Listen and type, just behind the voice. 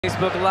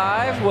Facebook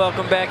Live,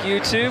 welcome back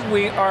YouTube.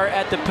 We are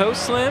at the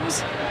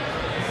Postlims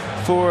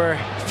for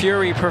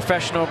Fury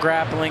Professional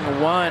Grappling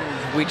 1.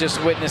 We just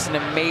witnessed an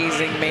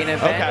amazing main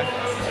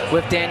event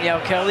with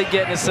Danielle Kelly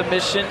getting a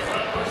submission.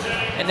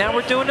 And now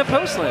we're doing the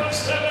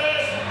Postlims.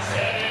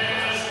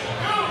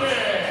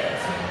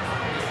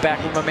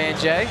 Back with my man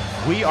Jay.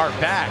 We are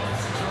back.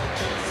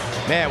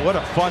 Man, what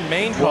a fun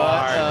main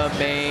card. What a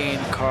main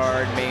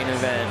card, main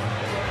event.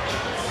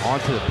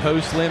 On to the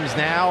Postlims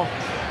now.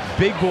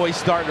 Big boys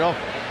starting off.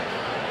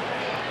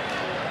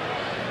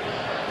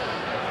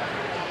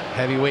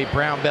 Heavyweight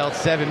brown belt,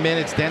 7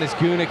 minutes. Dennis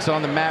Gunick's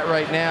on the mat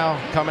right now.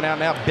 Coming out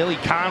now, Billy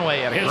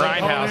Conway at a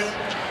grindhouse.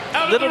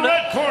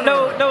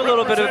 Know a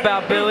little bit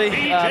about Billy.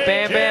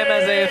 Bam Bam,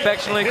 as they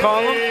affectionately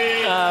call him.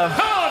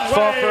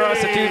 Fought for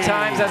us a few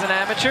times as an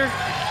amateur.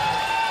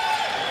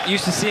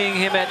 Used to seeing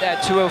him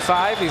at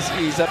 205.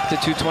 He's up to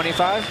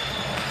 225.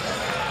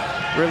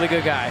 Really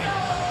good guy.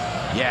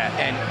 Yeah,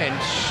 and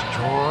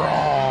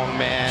strong,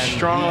 man.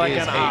 Strong like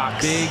an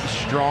ox. Big,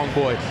 strong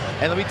boy.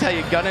 And let me tell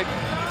you, Gunnick.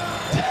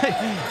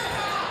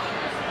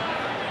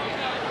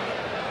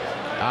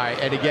 All right,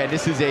 and again,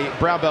 this is a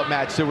brown belt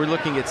match, so we're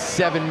looking at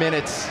 7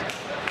 minutes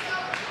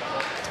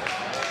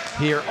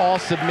here. All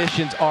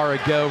submissions are a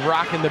go.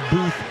 Rocking the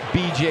booth,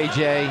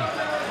 BJJ.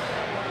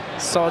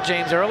 Saw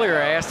James earlier.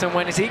 I asked him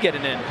when is he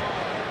getting in.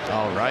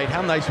 All right,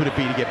 how nice would it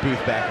be to get Booth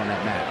back on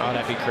that mat? Oh,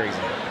 that'd be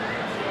crazy.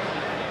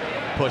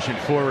 Pushing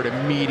forward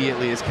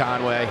immediately is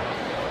Conway.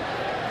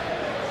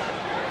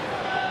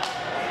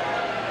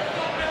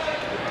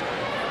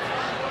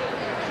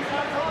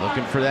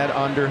 Looking for that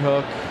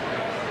underhook.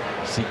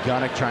 See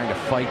Gunnick trying to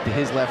fight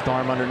his left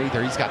arm underneath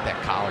there. He's got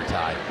that collar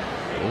tied.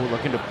 Oh,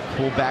 looking to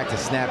pull back to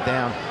snap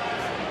down.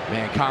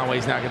 Man,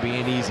 Conway's not going to be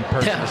an easy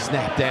person to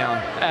snap down.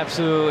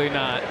 Absolutely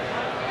not.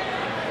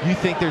 You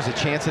think there's a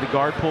chance at a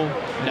guard pull?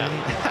 No.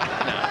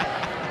 No.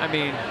 I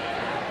mean,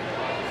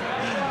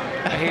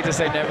 I hate to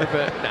say never,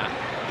 but nah.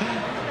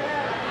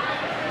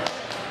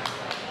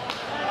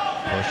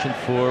 Pushing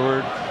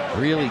forward.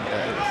 Really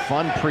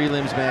fun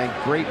prelims, man.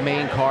 Great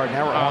main card.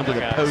 Now we're on to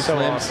the Postlims. So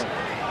awesome.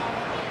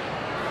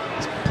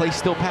 This place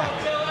still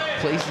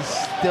packed. Place is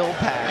still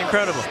packed.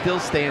 Incredible. Still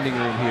standing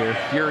room here.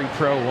 Fury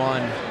Pro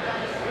 1.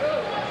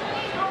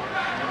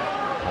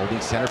 Holding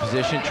center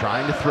position,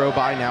 trying to throw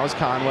by. Now is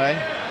Conway.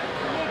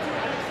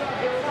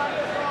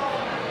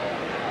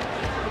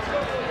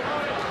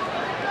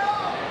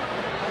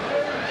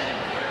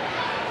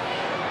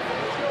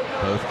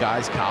 Both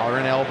guys collar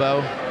and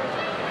elbow.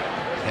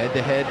 Head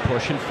to head,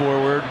 pushing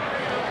forward.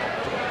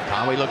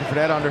 Conway looking for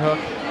that underhook.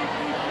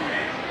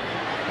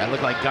 That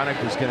looked like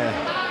Gunnick was gonna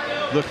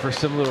look for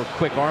some little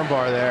quick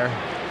armbar there.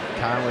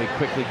 Conway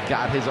quickly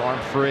got his arm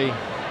free.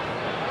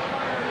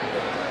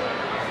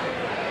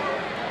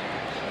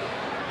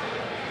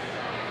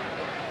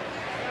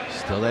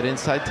 Still that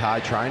inside tie,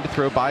 trying to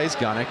throw by his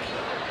Gunnick.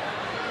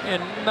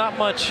 And not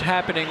much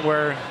happening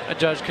where a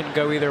judge can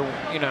go either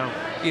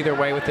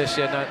way with this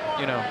yet. Not,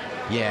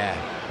 Yeah,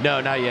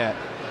 no, not yet.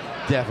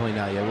 Definitely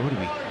not yet. What are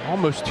we?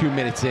 Almost 2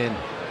 minutes in.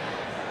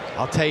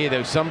 I'll tell you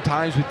though,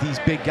 sometimes with these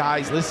big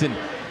guys, listen,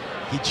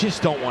 you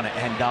just don't want to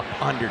end up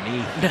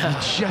underneath. No. You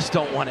just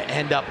don't want to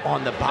end up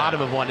on the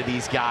bottom of one of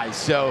these guys.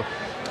 So,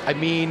 I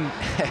mean,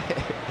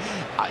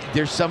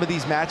 there's some of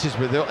these matches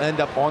where they'll end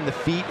up on the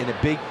feet in a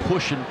big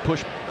push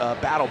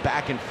battle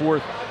back and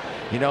forth,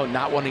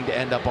 not wanting to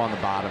end up on the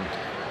bottom.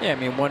 Yeah, I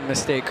mean, one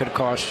mistake could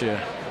cost you.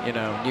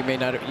 You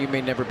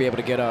may never be able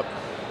to get up.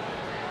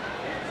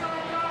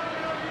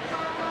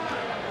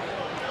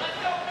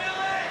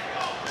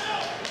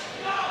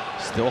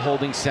 Still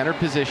holding center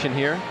position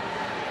here.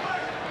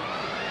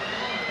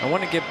 I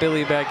want to get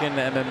Billy back into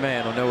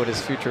MMA. I don't know what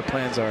his future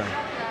plans are.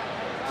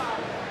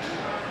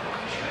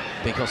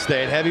 Think he'll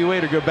stay at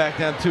heavyweight or go back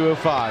down to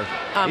 205?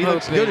 He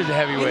looks good at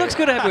heavyweight. He looks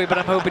good at heavyweight, but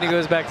I'm hoping he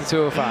goes back to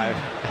 205.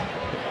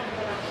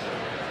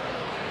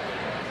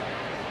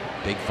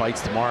 Big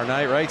fights tomorrow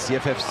night, right?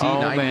 CFFC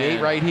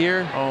 98 right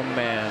here. Oh,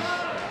 man.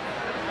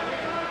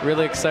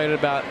 Really excited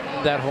about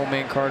that whole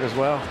main card as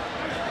well.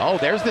 Oh,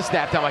 there's the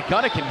snap down by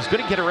Gunnick, and he's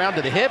going to get around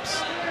to the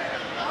hips.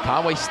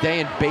 Conway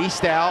staying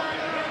based out.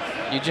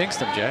 You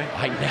jinxed him, Jay.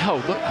 I know.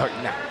 Look,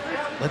 now,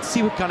 let's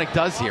see what Gunnick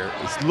does here.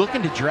 He's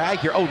looking to drag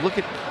here. Oh,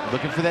 looking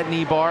for that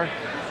knee bar.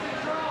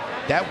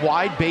 That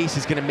wide base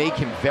is going to make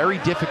him very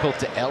difficult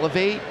to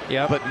elevate.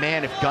 Yep. But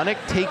man, if Gunnick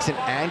takes an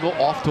angle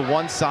off to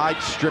one side,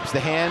 strips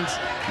the hands,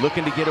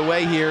 looking to get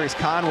away here is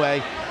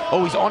Conway.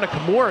 Oh, he's on a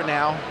Kimura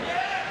now.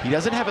 He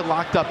doesn't have it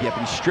locked up yet,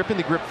 but he's stripping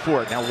the grip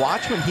for it. Now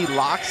watch when he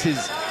locks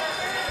his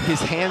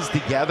hands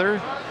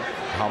together.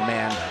 Oh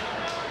man,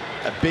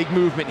 a big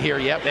movement here.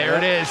 Yep, there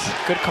it is.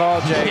 Good call,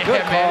 Jay. Yeah,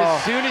 good call. Man,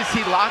 as soon as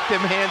he locked them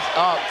hands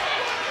up,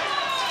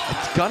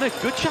 it's Gunnick.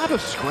 Good job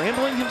of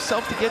scrambling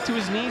himself to get to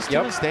his knees too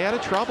and stay out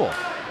of trouble.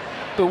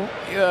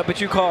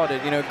 But you called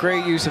it.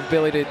 Great use of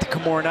Billy to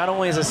Kimura. Not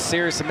only is a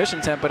serious submission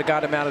attempt, but it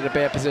got him out of the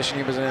bad position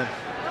he was in.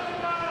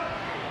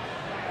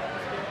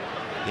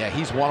 Yeah,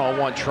 he's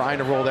one-on-one trying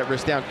to roll that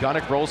wrist down.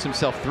 Gunnick rolls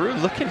himself through,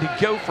 looking to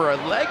go for a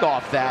leg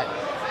off that.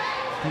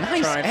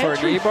 Nice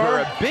entry for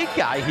a big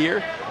guy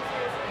here.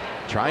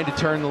 Trying to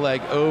turn the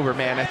leg over,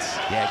 man. That's,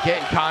 yeah,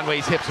 getting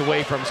Conway's hips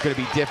away from him is going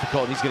to be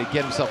difficult. He's going to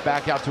get himself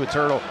back out to a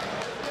turtle.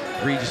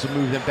 Regis will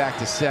move them back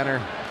to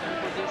center.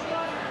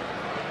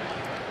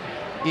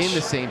 In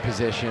the same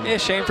position. Yeah,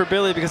 shame for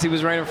Billy because he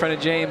was right in front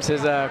of James,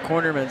 his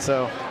cornerman,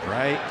 so.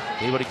 Right,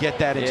 able to get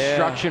that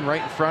instruction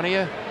right in front of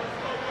you.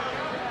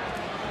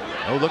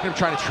 Oh, look at him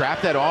trying to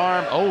trap that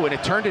arm. Oh, and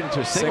it turned it into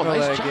a single.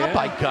 Nice leg, job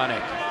by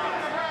Gunnick.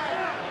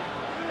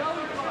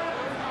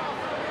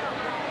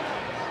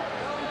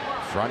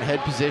 Front head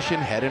position,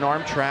 head and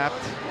arm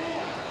trapped.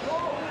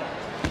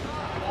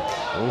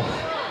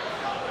 Oh.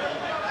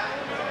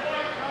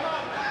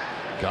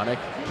 Gunnick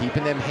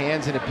keeping them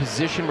hands in a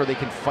position where they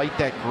can fight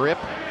that grip.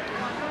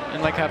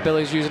 And like how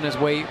Billy's using his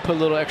weight, put a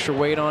little extra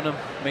weight on him,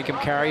 make him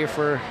carry you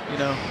for, you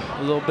know,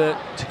 a little bit.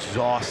 It's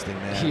exhausting,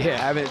 man. Yeah.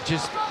 Having it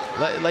just,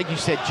 like you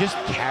said, just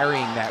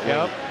carrying that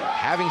weight.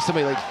 Having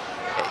somebody like,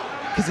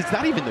 because it's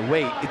not even the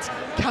weight, it's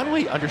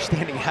Conway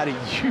understanding how to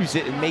use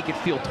it and make it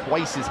feel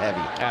twice as heavy.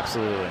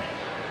 Absolutely.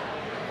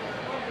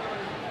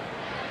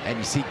 And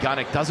you see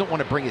Gunnick doesn't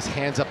want to bring his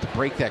hands up to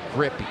break that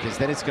grip because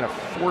then it's going to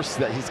force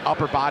his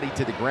upper body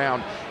to the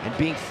ground, and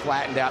being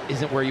flattened out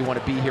isn't where you want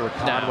to be here with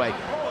Conway.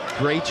 No.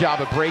 Great job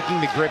of breaking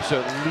the grip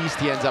so at least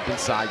he ends up in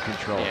side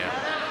control.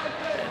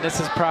 Yeah. And this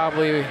is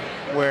probably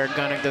where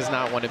Gunnick does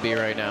not want to be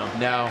right now.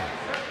 No.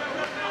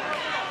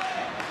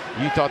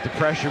 You thought the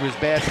pressure was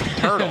bad for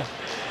Turtle.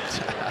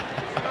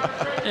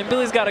 And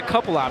Billy's got a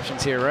couple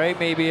options here, right?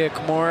 Maybe a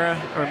Kimura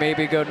or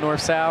maybe go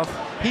north-south.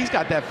 He's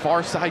got that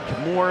far side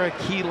Kimura,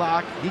 key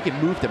lock. He can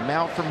move the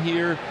mount from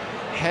here,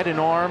 head and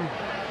arm.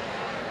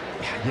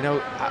 You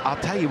know, I'll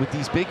tell you, with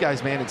these big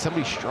guys, man, and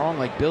somebody strong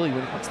like Billy,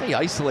 once they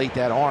isolate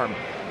that arm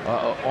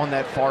on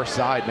that far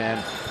side,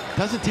 man,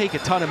 doesn't take a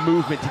ton of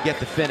movement to get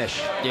the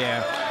finish.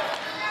 Yeah.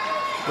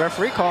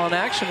 Referee call in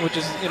action, which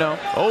is, you know.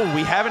 Oh,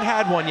 we haven't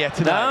had one yet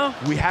tonight.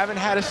 No? We haven't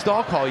had a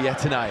stall call yet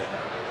tonight.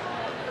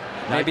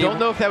 I don't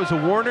know if that was a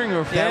warning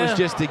or if that was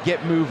just to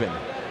get moving.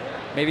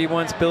 Maybe he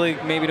wants Billy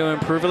maybe to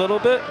improve a little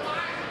bit.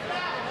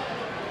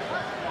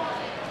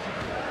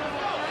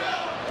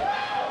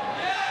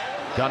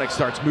 Gunnick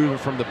starts moving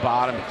from the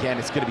bottom. Again,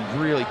 it's going to be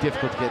really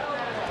difficult to get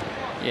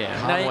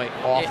Conway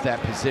off that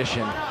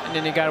position. And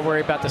then you got to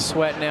worry about the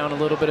sweat now and a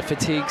little bit of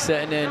fatigue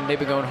setting in. They've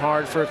been going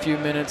hard for a few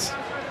minutes.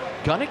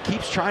 Gunnick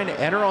keeps trying to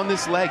enter on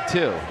this leg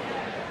too.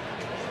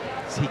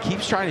 So he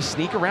keeps trying to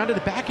sneak around to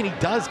the back, and he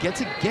does.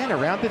 Gets again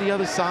around to the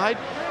other side.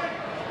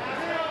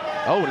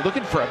 Oh, and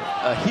looking for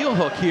a heel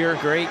hook here.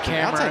 Great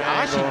camera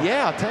angle.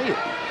 Yeah, I'll tell you.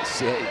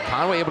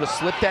 Conway able to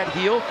slip that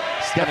heel,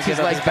 steps his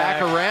leg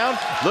back around,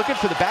 looking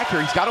for the back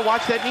here. He's got to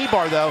watch that knee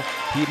bar, though.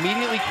 He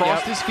immediately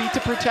crossed his feet to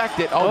protect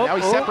it. Oh, now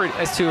he's separated.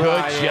 That's too Good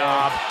high,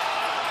 job.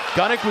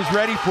 Gunnick was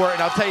ready for it,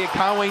 and I'll tell you,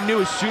 Conway knew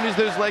as soon as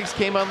those legs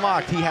came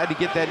unlocked, he had to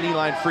get that knee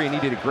line free, and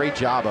he did a great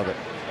job of it.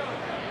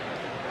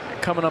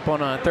 Coming up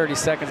on 30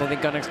 seconds, I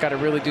think Gunnick's got to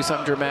really do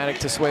something dramatic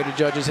to sway the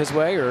judges his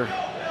way, or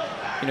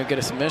get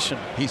a submission.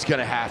 He's going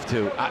to have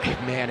to.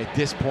 Man, at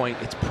this point,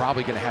 it's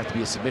probably going to have to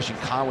be a submission.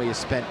 Conway has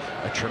spent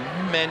a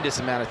tremendous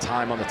amount of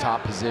time on the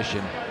top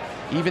position.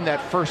 Even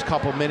that first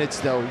couple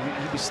minutes, though,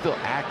 he was still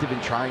active in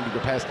trying to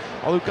go past.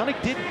 Although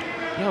Gunnick did,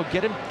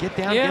 get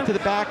down, get to the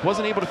back,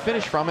 wasn't able to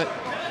finish from it.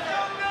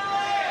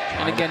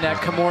 And again, that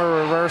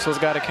Kimura reversal's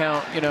got to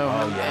count,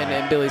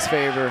 in Billy's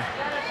favor.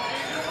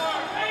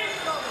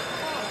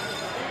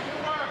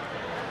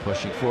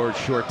 Pushing forward,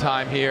 short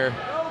time here.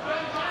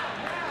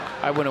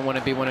 I wouldn't want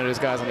to be one of those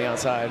guys on the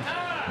outside.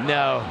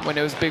 No. When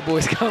those big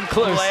boys come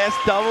close. Last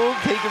double,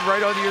 take him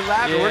right onto your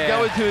lap. Yeah. We're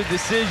going to a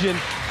decision.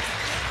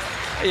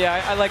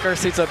 Yeah, I like our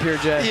seats up here,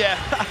 Jay. Yeah.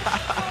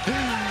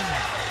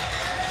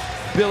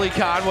 Billy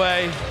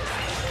Conway,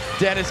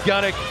 Dennis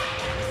Gunnick.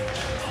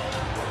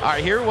 All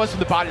right, here it was from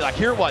the body lock.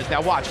 Here it was.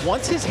 Now watch.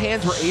 Once his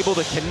hands were able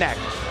to connect,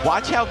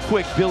 watch how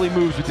quick Billy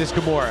moves with this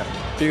Kimura.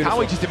 Beautiful.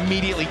 Conway just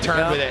immediately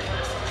turned with it.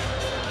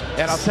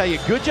 And I'll tell you,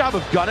 good job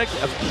of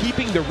Gunnick of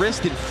keeping the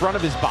wrist in front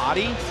of his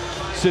body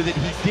so that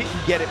he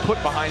didn't get it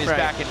put behind his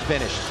back and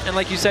finished. And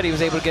like you said, he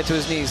was able to get to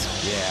his knees.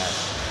 Yeah.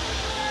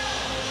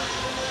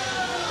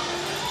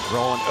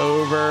 Rolling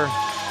over.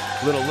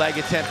 Little leg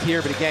attempt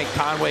here, but again,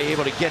 Conway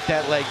able to get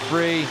that leg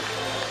free.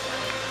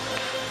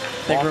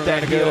 Off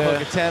that heel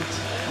hook attempt.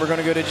 We're going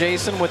to go to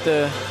Jason with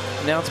the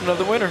announcement of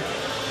the winner.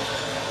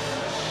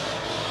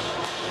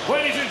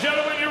 Ladies and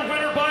gentlemen, your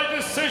winner by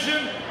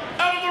decision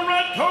out of the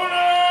red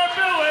corner,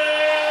 Billy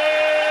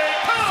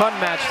Conway. Fun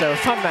match, though.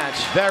 Fun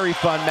match. Very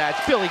fun match.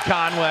 Billy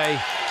Conway,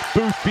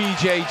 Booth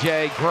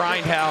BJJ,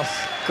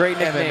 Grindhouse. Great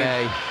nickname.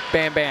 MMA.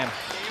 Bam Bam.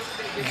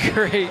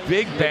 Great.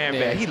 Big Bam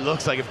Bam. He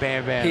looks like a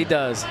Bam Bam. He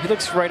does. He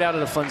looks right out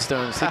of the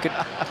Flintstones. He could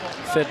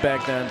fit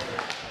back then.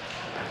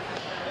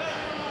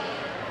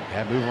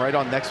 Yeah, moving right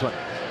on next one.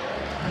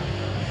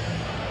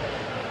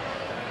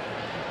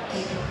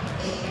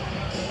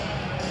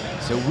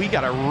 So we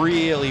got a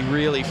really,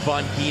 really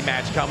fun gi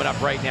match coming up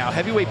right now.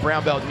 Heavyweight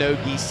brown belt no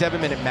gi,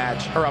 7-minute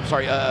match, or I'm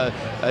sorry, a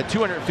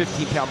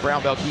 215-pound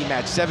brown belt gi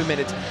match, 7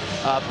 minutes.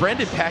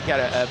 Brendan Peck at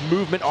a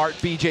movement art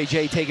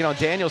BJJ taking on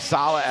Daniel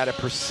Sala at a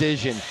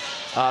precision.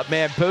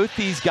 Man, both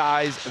these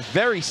guys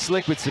very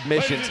slick with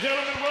submissions.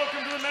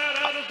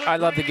 I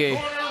love the gi.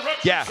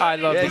 Yeah, I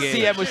love the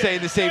gi. CM was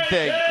saying the same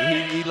thing.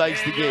 He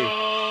likes the gi.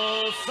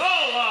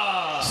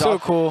 So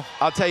cool.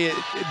 I'll tell you,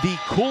 the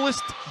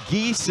coolest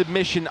gi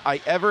submission I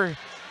ever...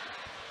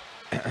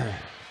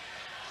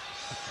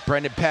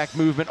 Brendan Peck,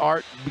 movement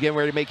art, getting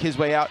ready to make his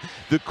way out.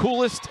 The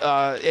coolest,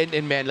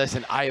 and man,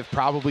 listen, I have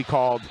probably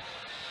called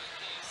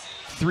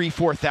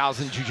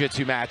 3,000-4,000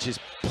 jiu-jitsu matches,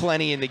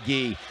 plenty in the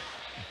gi.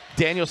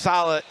 Daniel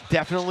Sala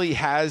definitely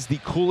has the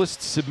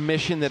coolest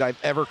submission that I've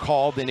ever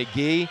called in a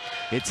gi.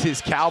 It's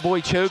his cowboy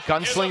choke,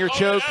 gunslinger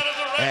choke,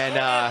 and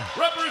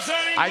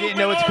I didn't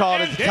know what to call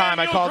it at the time.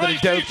 I called it a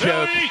dope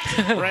choke,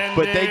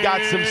 but they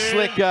got some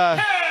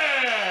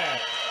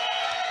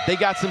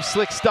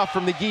slick, stuff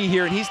from the gi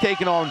here, and he's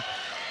taking on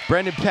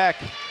Brendan Peck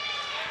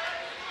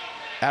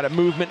out of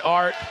movement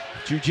art,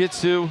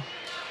 jiu-jitsu.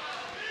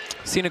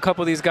 Seen a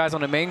couple of these guys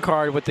on the main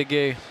card with the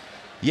gi.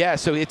 Yeah,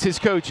 so it's his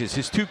coaches.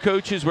 His two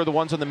coaches were the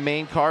ones on the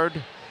main card.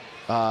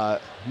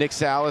 Nick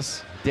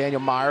Salas, Daniel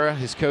Myra,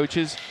 his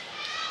coaches.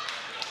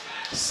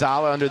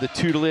 Sala under the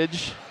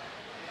tutelage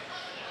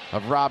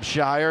of Rob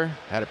Shire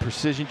at a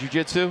precision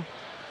jiu-jitsu.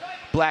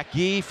 Black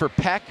gi for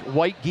Peck,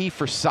 white gi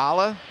for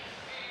Sala.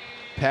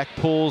 Peck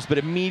pulls, but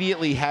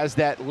immediately has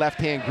that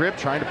left-hand grip,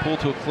 trying to pull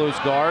to a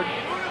closed guard.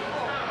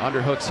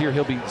 Underhooks here,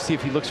 see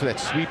if he looks for that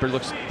sweeper,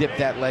 dip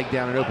that leg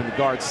down and open the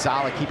guard.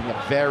 Sala keeping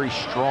a very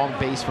strong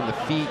base from the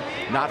feet,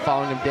 not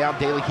following him down.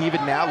 De La Riva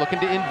now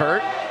looking to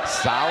invert.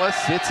 Sala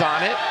sits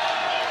on it,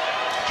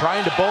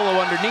 trying to bolo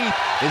underneath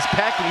is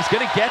Peck, and he's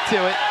gonna get to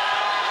it.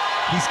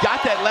 He's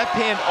got that left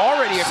hand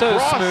already across. So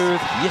smooth,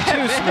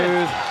 too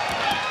smooth.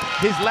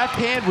 His left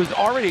hand was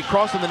already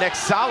across on the neck.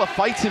 Sala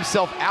fights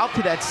himself out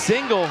to that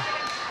single.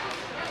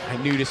 I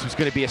knew this was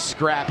gonna be a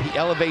scrap. He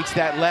elevates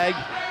that leg.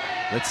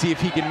 Let's see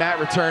if he can mat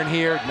return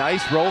here.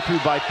 Nice roll through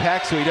by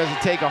Peck so he doesn't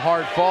take a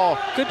hard fall.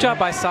 Good job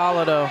by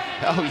Sala, though.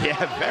 Oh,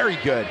 yeah, very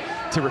good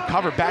to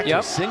recover back to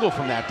a single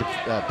from that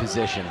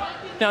position.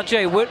 Now,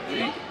 Jay,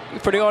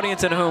 for the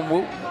audience at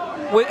home,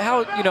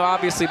 how,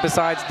 obviously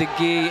besides the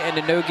gi and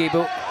the no gi,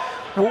 but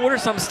what are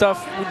some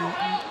stuff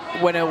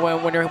when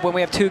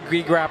we have two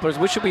gi grapplers,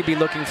 what should we be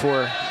looking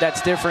for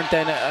that's different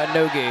than a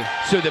no gi?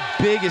 So the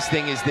biggest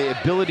thing is the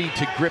ability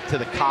to grip to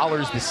the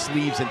collars, the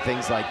sleeves, and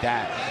things like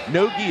that.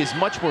 No gi is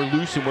much more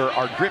loose, and where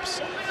our grips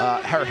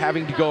are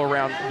having to go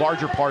around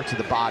larger parts of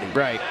the body.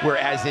 Right.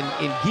 Whereas in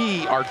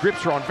gi, our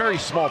grips are on very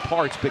small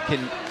parts, but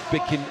can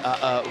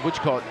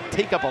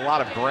take up a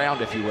lot of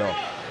ground, if you will.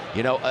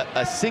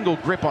 A single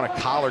grip on a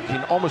collar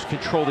can almost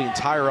control the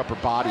entire upper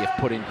body if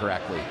put in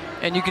correctly.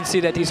 And you can see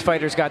that these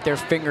fighters got their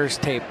fingers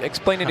taped.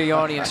 Explain to the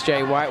audience,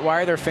 Jay, why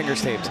are their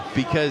fingers taped?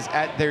 Because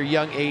at their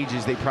young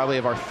ages, they probably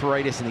have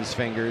arthritis in these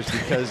fingers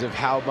because of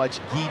how much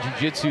gi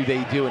jiu-jitsu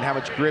they do and how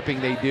much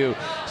gripping they do.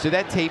 So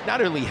that tape not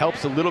only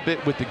helps a little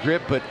bit with the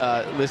grip, but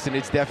listen,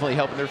 it's definitely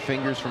helping their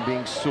fingers from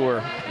being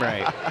sore.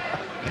 Right.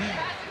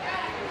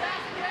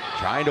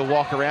 Trying to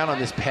walk around on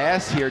this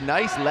pass here.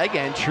 Nice leg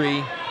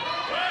entry.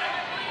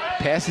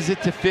 Passes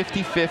it to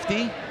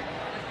 50-50.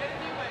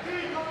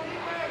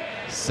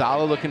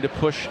 Sala looking to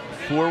push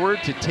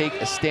forward to take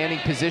a standing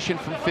position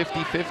from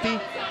 50-50.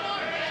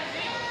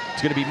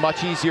 It's going to be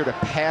much easier to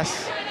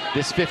pass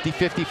this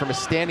 50-50 from a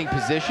standing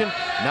position.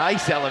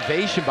 Nice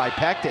elevation by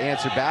Peck to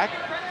answer back.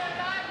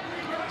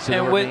 So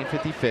and remain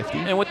 50-50.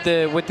 And with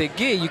the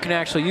gi, you can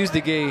actually use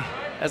the gi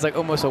as like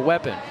almost a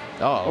weapon.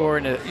 Oh, or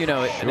an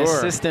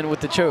assistant with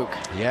the choke.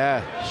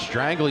 Yeah,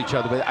 strangle each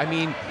other. But I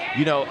mean,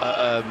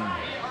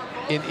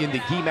 in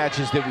the gi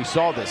matches that we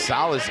saw, the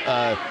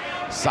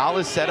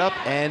Sala's setup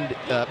and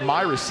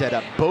Myra's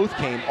setup both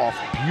came off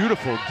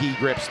beautiful gi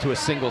grips to a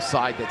single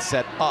side that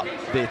set up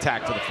the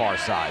attack to the far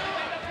side.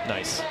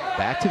 Nice.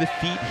 Back to the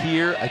feet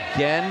here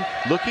again,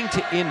 looking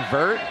to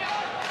invert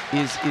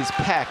is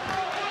Peck.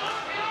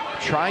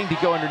 Trying to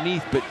go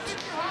underneath, but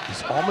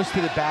he's almost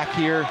to the back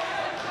here.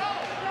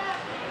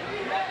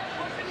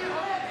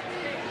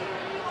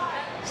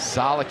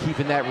 Sala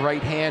keeping that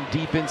right hand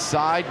deep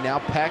inside. Now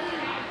Peck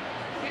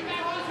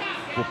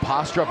will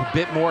posture up a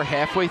bit more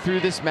halfway through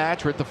this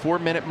match. We're at the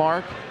 4-minute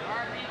mark.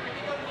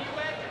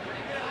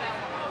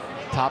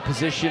 Top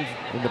position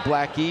in the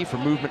black gi for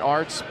movement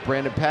arts,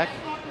 Brendan Peck.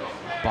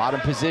 Bottom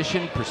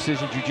position,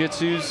 precision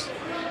jiu-jitsu's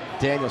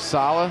Daniel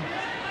Sala.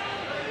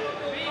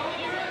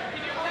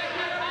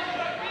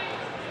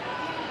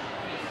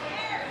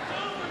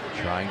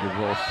 Trying to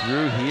roll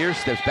through here,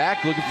 steps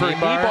back, looking for a knee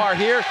bar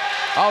here.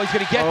 Oh, he's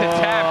gonna get the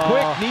tap.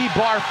 Quick knee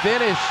bar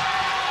finish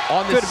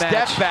on the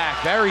step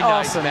back. Very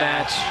nice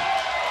match.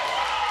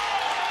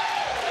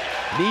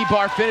 Knee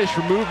bar finish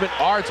for movement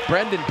arts,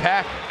 Brendan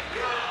Peck.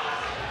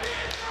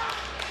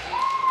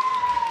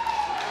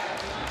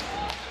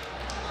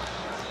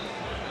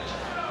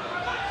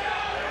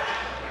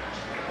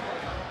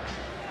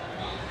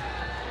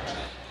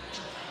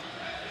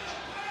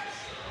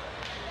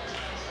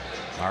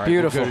 All right,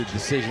 Beautiful. We'll go to the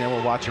decision, then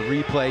we'll watch a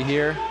replay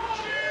here.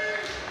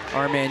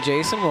 Our man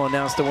Jason will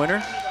announce the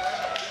winner.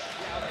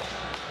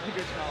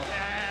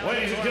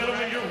 Ladies and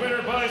gentlemen, your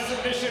winner by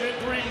submission in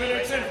 3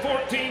 minutes and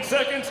 14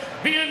 seconds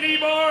via knee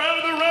bar out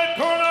of the red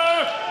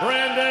corner,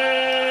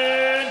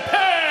 Brandon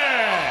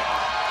Peck.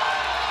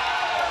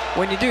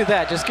 When you do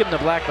that, just give him the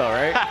black belt,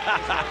 right?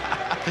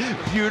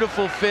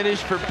 Beautiful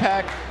finish for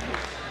Peck.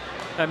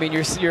 I mean,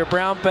 you're a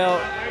brown belt,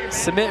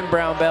 submitting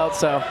brown belt,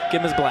 so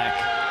give him his black.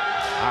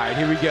 All right,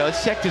 here we go.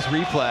 Let's check this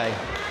replay.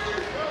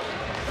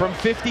 From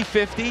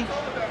 50-50,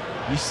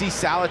 you see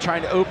Salah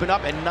trying to open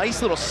up, a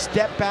nice little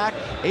step back,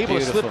 able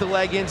to slip the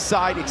leg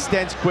inside,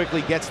 extends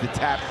quickly, gets the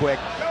tap quick.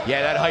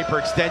 Yeah, that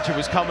hyperextension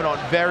was coming on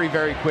very,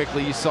 very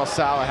quickly. You saw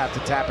Salah have to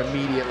tap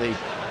immediately.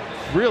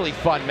 Really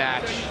fun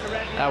match.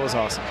 That was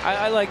awesome.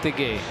 I like the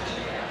gi.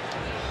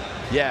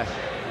 Yeah.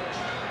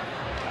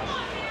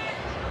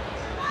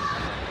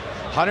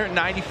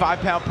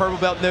 195-pound purple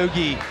belt no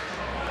gi.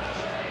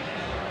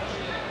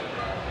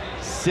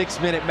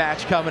 6-minute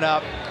match coming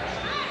up.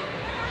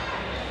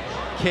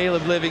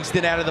 Caleb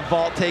Livingston out of the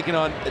vault taking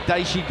on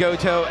Daishi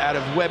Goto out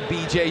of Web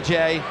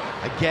BJJ.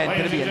 Again,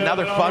 going to be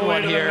another fun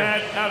one here.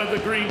 Out of the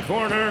green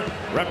corner,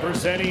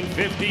 representing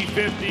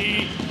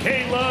 50-50,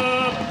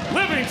 Caleb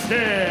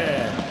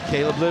Livingston.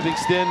 Caleb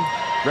Livingston,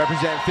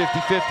 representing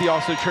 50-50,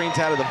 also trains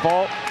out of the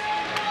vault.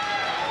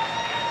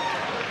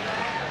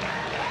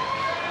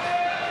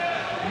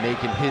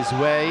 Making his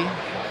way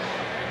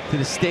to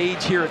the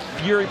stage here at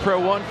Fury Pro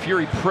 1,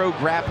 Fury Pro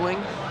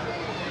Grappling.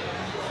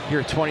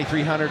 Here at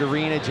 2300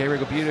 Arena, Jay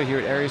Rigobuto here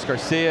at Arias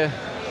Garcia.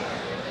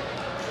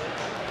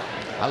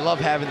 I love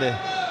having the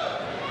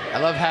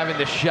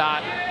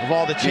shot of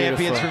all the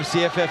champions from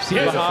CFFC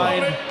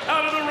behind.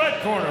 Out of the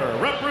red corner,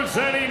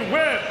 representing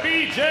Web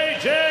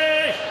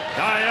BJJ,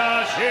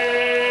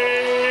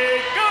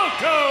 Daishi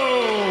Goto.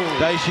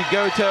 Daishi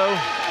Goto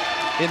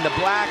in the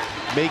black,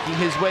 making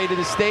his way to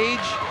the stage.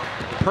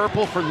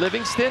 Purple for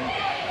Livingston.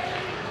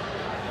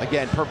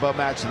 Again, purple belt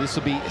match, so this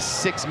will be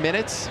 6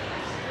 minutes.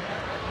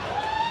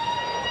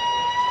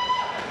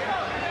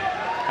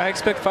 I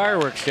expect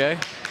fireworks, Jay.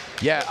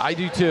 Yeah, I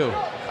do too.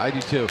 I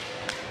do too.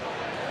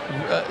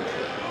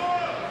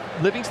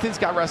 Livingston's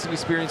got wrestling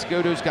experience.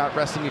 Goto's got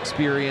wrestling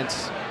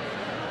experience.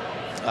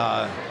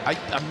 I'm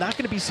not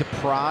going to be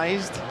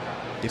surprised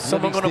if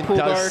someone Livingston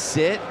does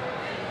sit.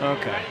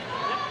 Okay.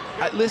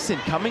 Listen,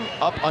 coming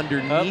up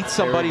underneath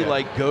somebody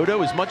like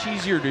Goto is much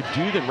easier to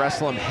do than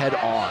wrestle him head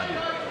on.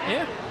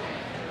 Yeah.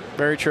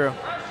 Very true.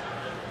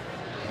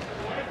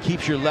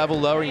 Keeps your level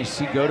lower, and you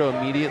see Goto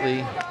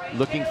immediately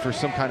looking for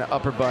some kind of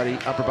upper body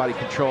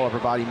control, upper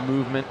body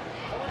movement.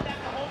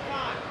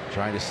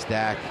 Trying to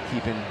stack,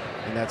 keeping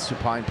in that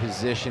supine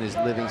position is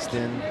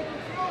Livingston.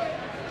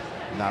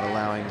 Not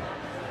allowing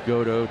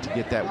Goto to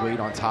get that weight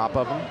on top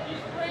of him.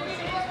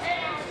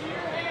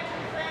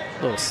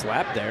 Little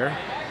slap there.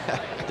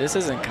 This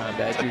isn't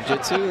combat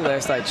jiu-jitsu,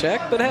 last I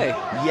checked, but hey.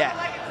 Yeah.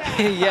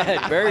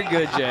 Yeah, very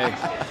good, Jay.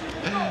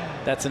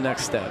 That's the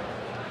next step.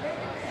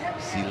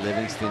 See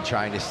Livingston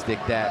trying to stick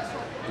that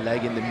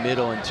leg in the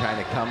middle and trying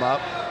to come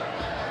up.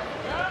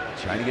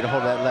 Trying to get a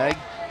hold of that leg.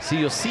 See,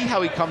 you'll see how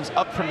he comes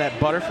up from that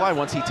butterfly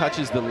once he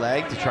touches the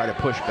leg to try to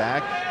push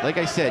back. Like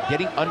I said,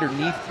 getting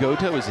underneath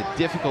Goto is a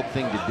difficult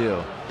thing to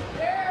do.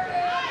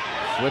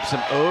 Flips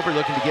him over,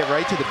 looking to get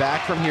right to the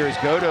back from here is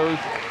Goto.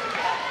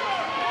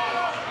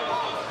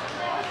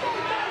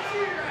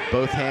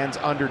 Both hands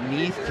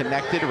underneath,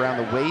 connected around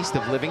the waist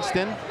of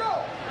Livingston.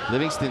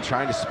 Livingston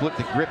trying to split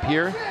the grip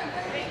here.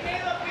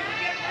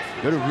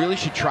 Goto really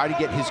should try to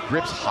get his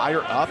grips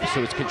higher up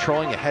so it's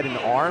controlling a head and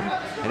arm.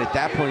 And at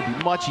that point, it'd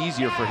be much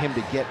easier for him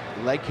to get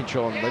leg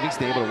control and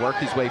Livingston able to work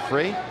his way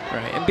free.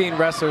 Right, and being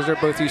wrestlers, they're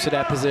both used to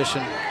that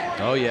position.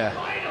 Oh, yeah.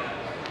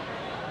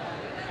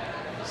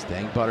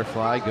 Staying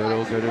butterfly,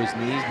 Goto go to his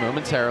knees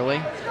momentarily.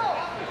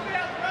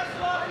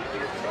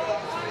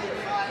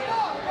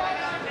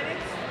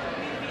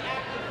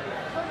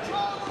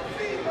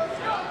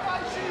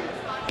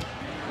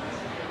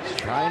 He's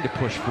trying to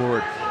push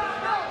forward.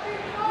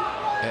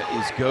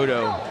 Is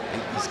Goto.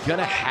 He's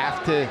gonna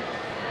have to,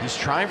 he's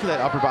trying for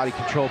that upper body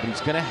control, but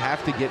he's gonna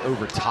have to get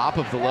over top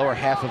of the lower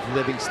half of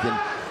Livingston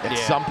at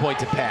some point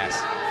to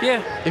pass.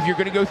 Yeah. If you're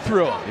gonna go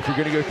through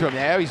him.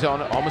 Now he's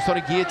almost on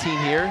a guillotine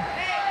here.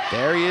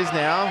 There he is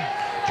now.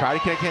 Try to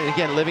connect him.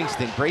 Again,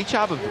 Livingston, great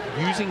job of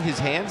using his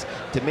hands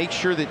to make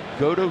sure that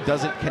Goto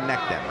doesn't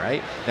connect them,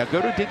 right? Now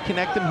Goto did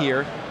connect them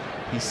here.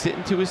 He's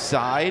sitting to his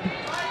side,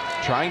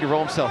 trying to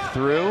roll himself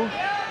through.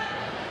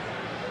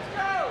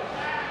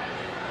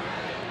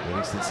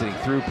 Livingston sitting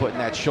through, putting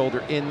that shoulder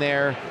in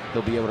there.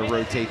 He'll be able to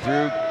rotate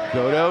through.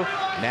 Goto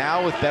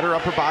now with better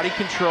upper body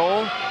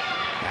control.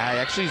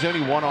 Actually, he's only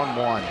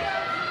one-on-one.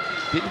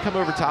 Didn't come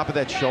over top of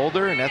that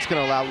shoulder, and that's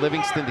going to allow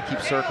Livingston to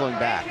keep circling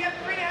back.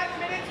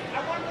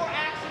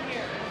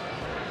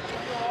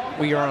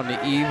 We are on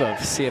the eve of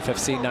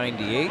CFFC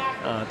 98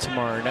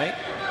 tomorrow night.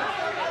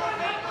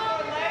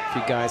 If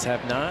you guys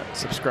have not,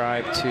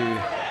 subscribe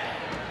to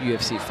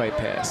UFC Fight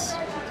Pass.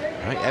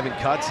 All right, Evan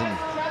Cuts and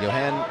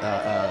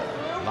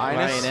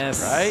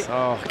Lioness, right?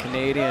 Oh,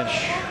 Canadian,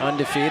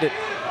 undefeated.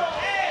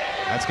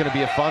 That's going to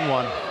be a fun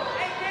one.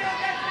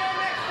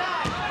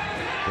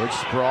 Good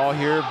sprawl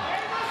here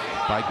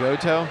by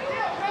Goto.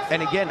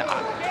 And again,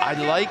 I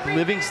like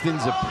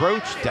Livingston's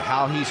approach to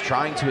how he's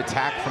trying to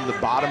attack from the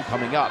bottom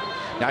coming up.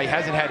 Now, he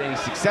hasn't had any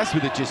success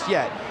with it just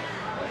yet,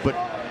 but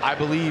I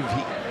believe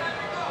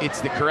it's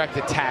the correct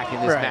attack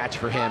in this match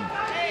for him.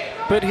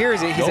 But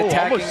he's attacking.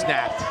 Almost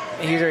snapped.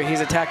 He's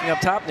attacking up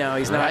top now.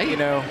 He's not, you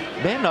know.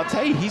 Man, I'll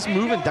tell you, he's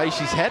moving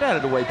Daishi's head out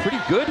of the way pretty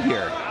good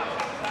here.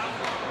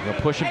 We'll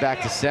push him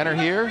back to center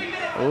here.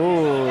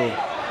 Ooh.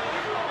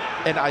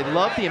 And I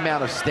love the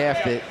amount of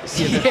staff that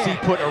CFFC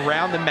put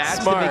around the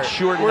mats to make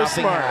sure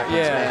nothing happens,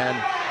 man.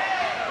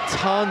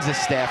 Tons of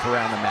staff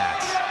around the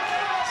mats.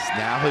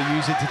 Now he'll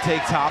use it to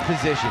take top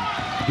position.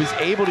 He was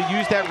able to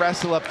use that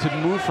wrestle up to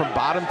move from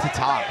bottom to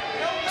top.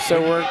 So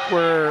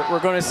we're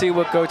going to see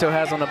what Goto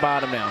has on the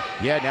bottom now.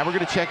 Yeah, now we're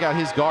going to check out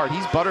his guard.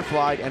 He's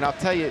butterflied, and I'll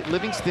tell you,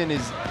 Livingston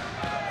is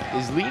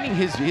leaning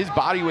his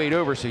body weight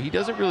over, so he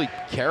doesn't really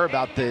care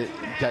about the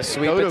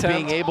sweep Goto attempt?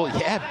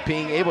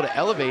 being able to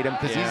elevate him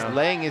because he's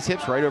laying his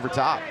hips right over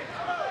top.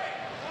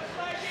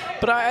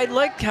 But I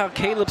like how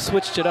Caleb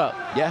switched it up.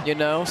 Yeah. You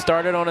know,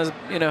 started on his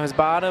his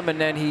bottom, and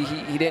then he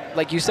didn't,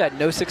 like you said,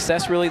 no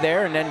success really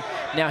there, and then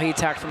now he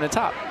attacked from the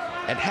top.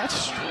 And had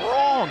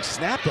strong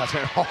snap downs.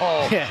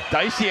 Oh, yeah.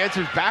 Dicey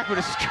answers back with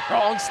a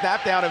strong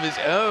snap down of his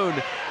own.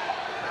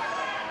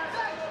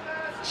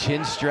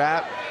 Chin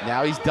strap.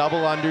 Now he's double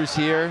unders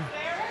here.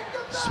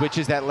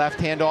 Switches that left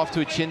hand off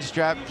to a chin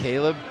strap.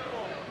 Caleb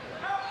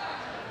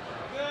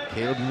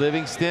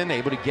Livingston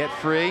able to get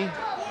free.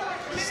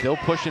 Still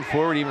pushing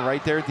forward, even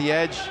right there at the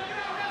edge.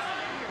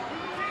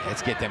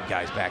 Let's get them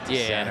guys back to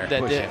center.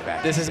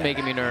 This is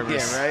making me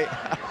nervous. Yeah, right?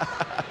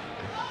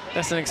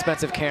 That's an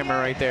expensive camera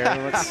right there.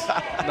 Let's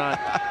not.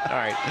 All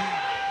right.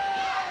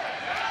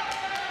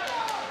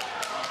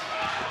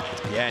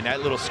 Yeah, and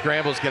that little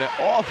scramble's gonna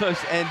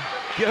almost end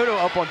Goto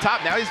up on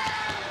top. Now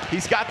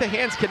he's got the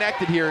hands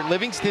connected here.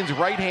 Livingston's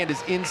right hand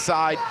is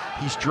inside.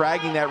 He's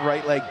dragging that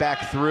right leg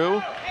back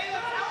through.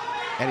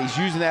 And he's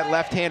using that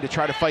left hand to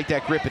try to fight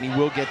that grip, and he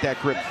will get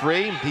that grip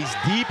free. He's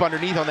deep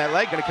underneath on that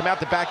leg, gonna come out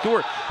the back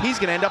door. He's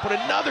gonna end up with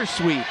another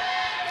sweep.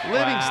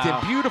 Livingston,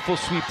 beautiful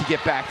sweep to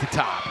get back to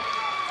top.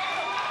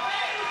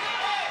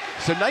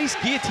 So nice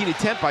guillotine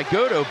attempt by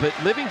Goto, but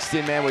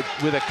Livingston, man,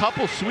 with a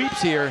couple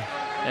sweeps here.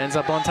 Ends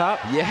up on top?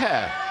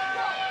 Yeah.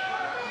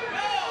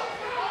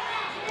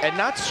 And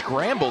not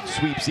scrambled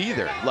sweeps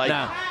either. Like,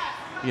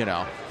 you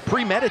know,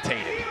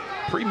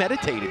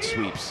 premeditated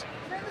sweeps.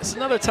 It's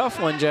another tough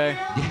one, Jay.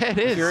 Yeah, it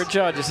is. If you're a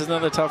judge, this is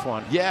another tough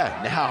one. Yeah,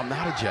 no, I'm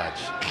not a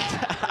judge.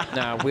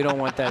 No, we don't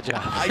want that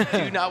job. I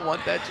do not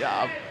want that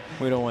job.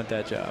 We don't want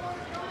that job.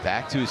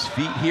 Back to his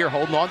feet here,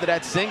 holding on to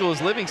that single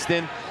is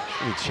Livingston.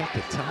 Let me check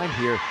the time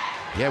here.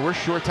 Yeah, we're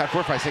short time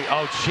 4 5 6.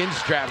 Oh, chin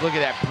strap. Look at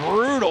that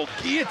brutal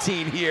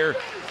guillotine here.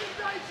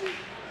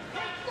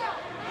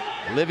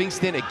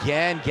 Livingston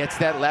again gets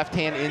that left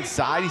hand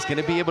inside. He's going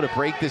to be able to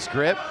break this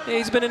grip. Yeah,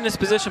 he's been in this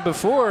position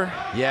before.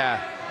 Yeah.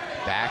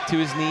 Back to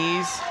his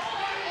knees.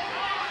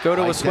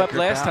 Goto was swept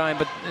last time,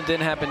 but it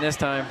didn't happen this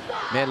time.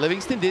 Man,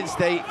 Livingston doesn't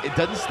stay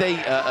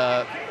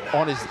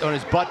on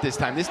his butt this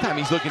time. This time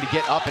he's looking to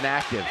get up and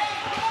active.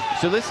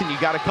 So listen, you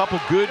got a couple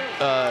good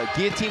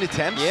guillotine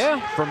attempts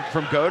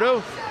from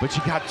Goto, but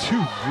you got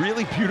two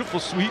really beautiful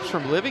sweeps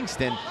from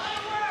Livingston.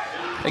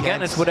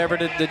 Again, it's whatever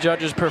the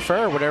judges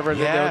prefer, whatever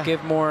they'll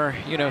give more,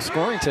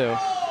 scoring to.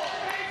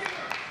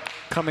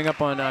 Coming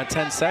up on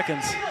 10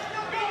 seconds.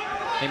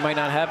 They might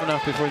not have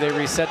enough before they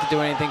reset to do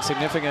anything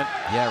significant.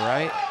 Yeah,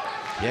 right?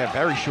 Yeah,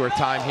 very short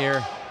time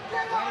here.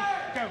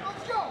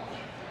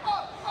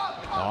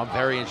 Oh, I'm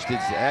very interested.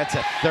 That's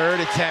a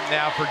third attempt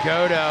now for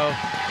Goto.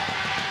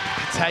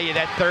 I tell you,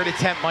 that third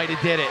attempt might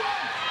have did it.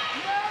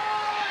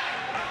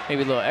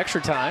 Maybe a little extra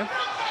time.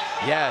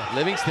 Yeah,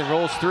 Livingston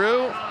rolls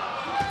through.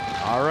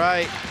 All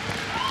right.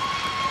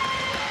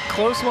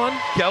 Close one.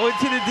 Going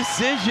to the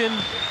decision.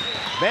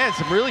 Man,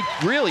 some really,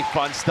 really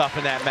fun stuff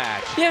in that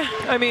match. Yeah,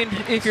 I mean,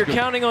 if you're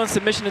counting on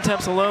submission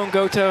attempts alone,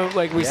 Goto,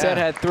 like we said,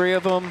 had 3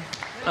 of them.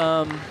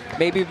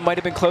 Maybe might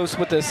have been close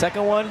with the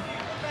second one.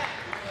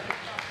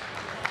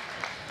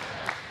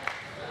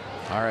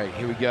 All right,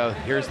 here we go.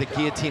 Here's the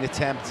guillotine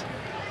attempt.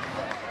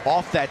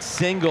 Off that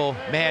single.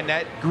 Man,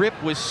 that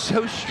grip was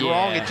so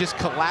strong, it just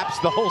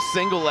collapsed the whole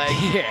single leg.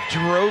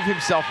 Drove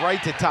himself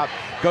right to top.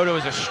 Goto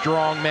is a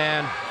strong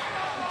man.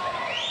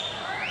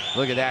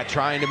 Look at that,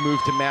 trying to move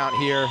to mount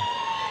here.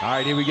 All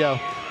right, here we go.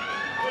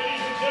 Ladies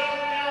and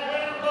gentlemen, your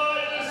winner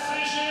by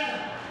decision,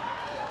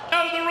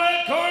 out of the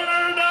red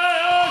corner,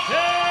 Naoshi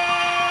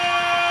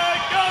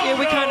Goto! Yeah,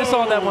 we kind of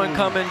saw that one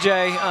coming,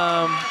 Jay.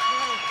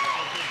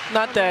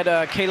 Not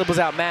that Caleb was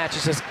outmatched,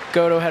 it's just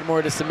Goto had more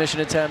of the submission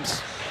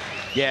attempts.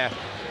 Yeah.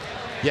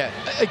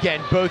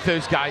 Again, both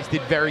those guys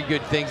did very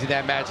good things in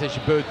that match. They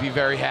should both be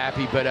very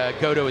happy, but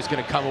Goto is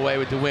going to come away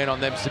with the win on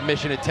them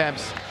submission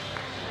attempts.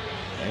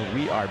 And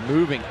we are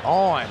moving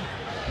on.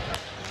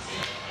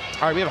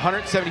 All right, we have a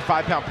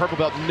 175-pound purple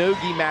belt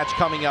no-gi match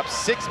coming up.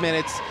 6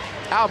 minutes.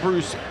 Al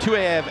Bruce,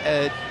 Tuaev,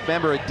 a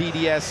member of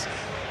DDS,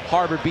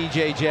 Harbor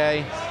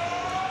BJJ.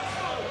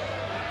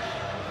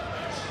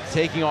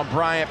 Taking on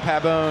Bryant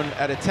Pabon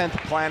at a 10th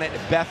Planet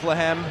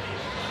Bethlehem.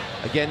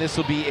 Again, this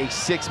will be a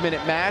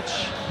 6-minute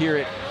match here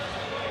at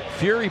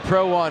Fury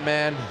Pro 1,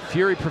 man.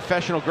 Fury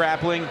Professional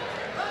Grappling.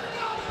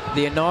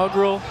 The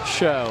inaugural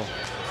show.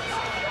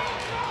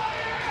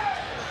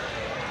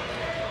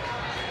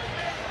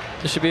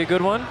 This should be a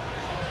good one.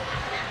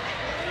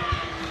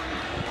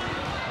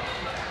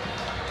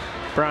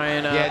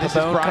 Brian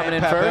Pabon coming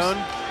in first.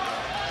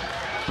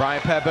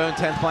 Bryant Pabon,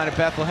 10th Planet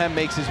Bethlehem,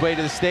 makes his way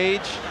to the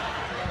stage.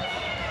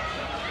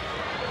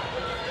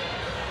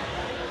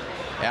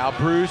 Al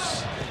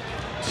Bruce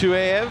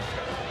Tuaev,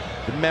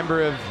 the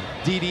member of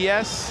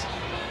DDS,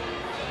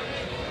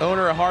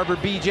 owner of Harbor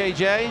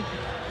BJJ.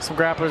 Some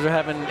grapplers are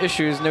having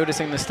issues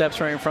noticing the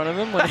steps right in front of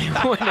them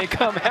when they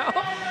come out.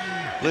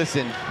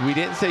 Listen, we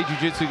didn't say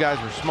jiu-jitsu guys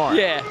were smart.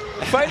 Yeah,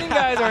 fighting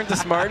guys aren't the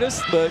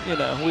smartest, but you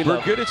know,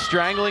 we're good at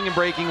strangling and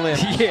breaking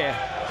limbs. Yeah.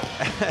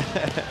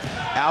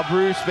 Al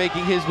Bruce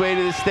making his way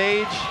to the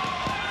stage.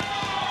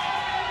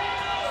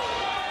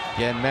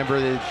 Again, member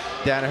of the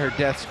Danaher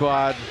Death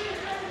Squad.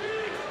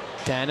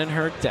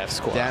 Danaher Death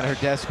Squad.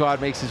 Danaher Death Squad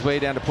makes his way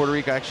down to Puerto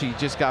Rico. Actually, he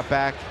just got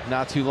back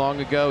not too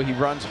long ago. He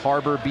runs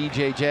Harbor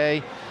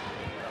BJJ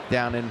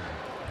down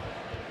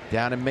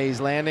in Mays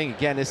Landing.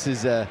 Again, this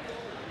is a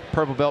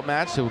purple belt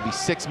match, so it will be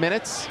 6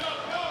 minutes.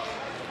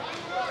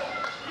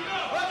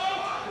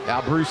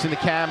 Al Bruce in the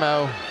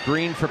camo,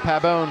 green for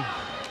Pabon.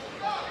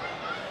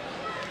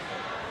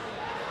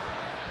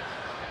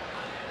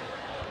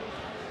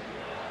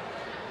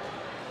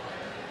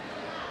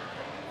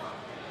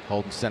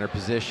 Holding center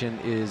position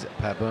is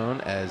Pabon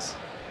as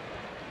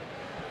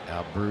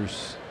Al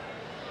Bruce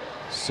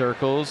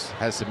circles,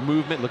 has some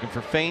movement, looking for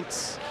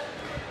feints.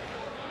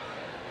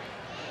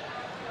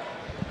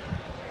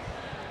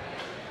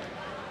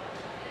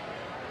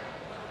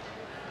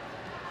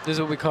 This is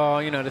what we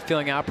call, you know, the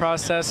feeling out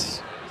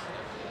process.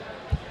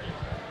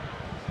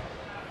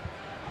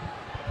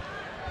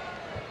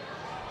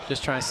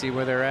 Just trying to see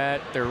where they're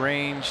at, their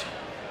range.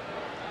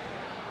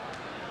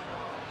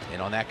 And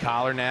on that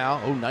collar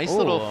now. Oh, nice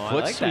little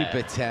foot sweep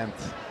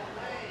attempt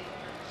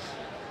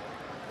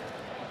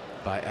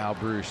by Al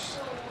Bruce.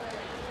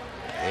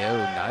 Oh,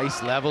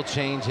 nice level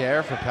change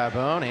there for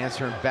Pabon,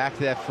 answering back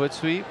to that foot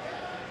sweep.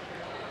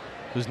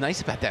 What was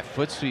nice about that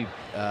foot sweep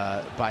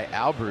by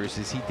Al Bruce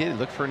is he did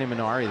look for an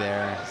Imanari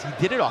there.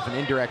 He did it off an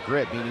indirect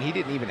grip, meaning he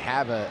didn't even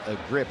have a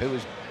grip. It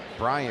was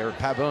Bryant or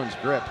Pabon's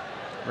grip.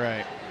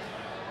 Right.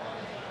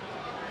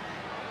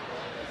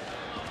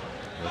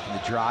 Looking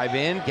to drive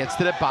in, gets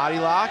to the body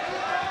lock.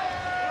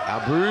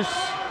 Al Bruce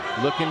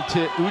looking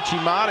to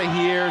Uchimata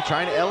here,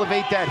 trying to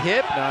elevate that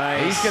hip.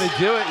 Nice. He's going to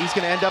do it. He's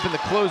going to end up in the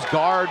closed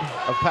guard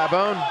of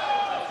Pabon.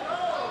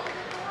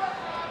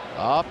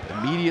 Up,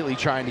 immediately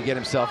trying to get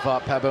himself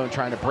up. Pabon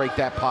trying to break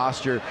that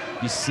posture.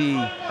 You see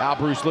Al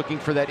Bruce looking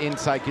for that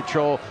inside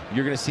control.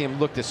 You're going to see him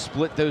look to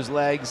split those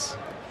legs.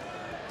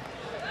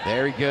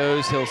 There he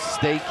goes. He'll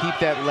keep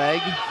that leg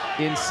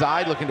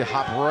inside, looking to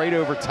hop right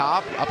over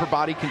top. Upper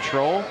body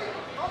control.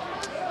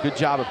 Good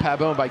job of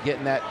Pabon by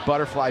getting that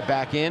butterfly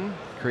back in,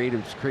 create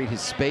his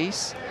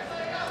space,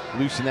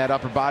 loosen that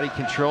upper body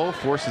control,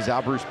 forces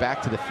Al Bruce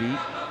back to the feet.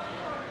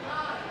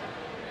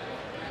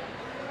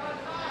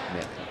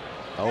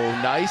 Oh,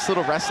 nice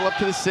little wrestle up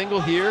to the single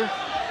here.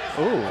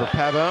 Ooh. For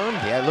Pabon.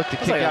 Yeah, look to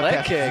kick out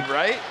that kick,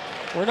 right?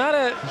 We're not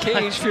at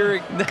Cage Fury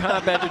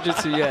Combat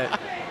Jiu-Jitsu yet.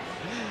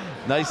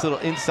 Nice little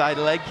inside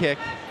leg kick.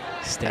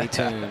 Stay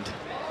tuned.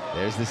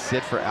 There's the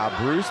sit for Al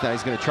Bruce. Now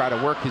he's going to try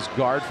to work his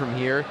guard from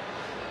here.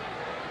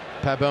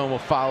 Pabon will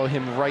follow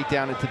him right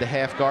down into the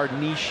half guard.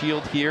 Knee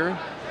shield here,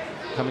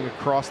 coming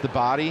across the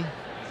body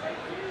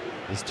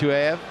is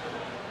Tuaev.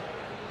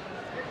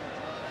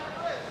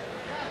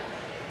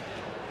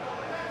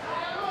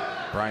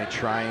 Bryant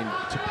trying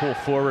to pull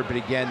forward, but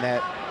again,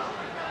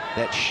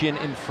 that shin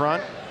in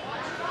front,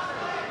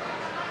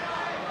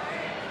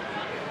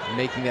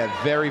 making that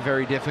very,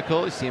 very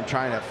difficult. You see him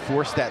trying to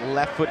force that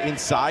left foot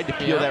inside to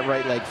peel that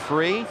right leg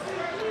free.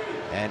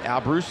 And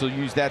Al Bruce will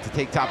use that to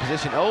take top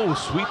position. Oh,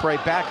 sweep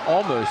right back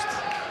almost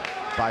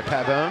by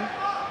Pabon.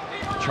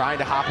 Trying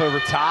to hop over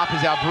top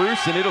is Al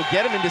Bruce, and it'll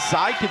get him into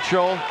side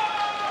control.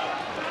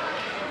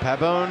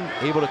 Pabon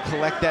able to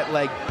collect that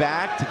leg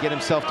back to get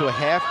himself to a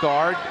half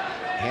guard.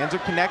 Hands are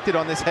connected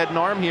on this head and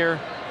arm here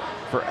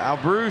for Al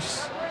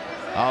Bruce.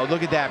 Oh,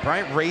 look at that.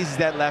 Bryant raises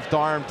that left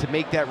arm to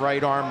make that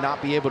right arm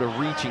not be able to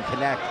reach and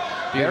connect.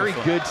 Beautiful.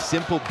 Very good,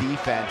 simple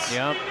defense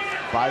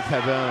by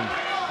Pabon.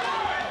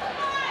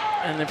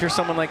 And if you're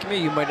someone like me,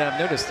 you might not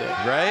have noticed it.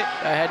 Right?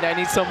 I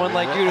need someone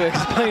like you to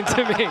explain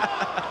to me.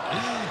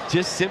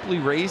 Just simply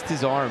raised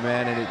his arm,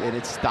 man, and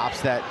it stops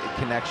that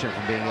connection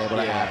from being able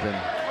to happen.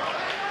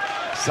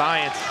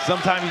 Science.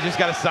 Sometimes you just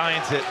got to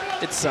science it.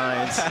 It's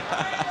science.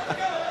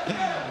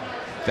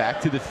 Back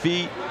to the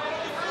feet.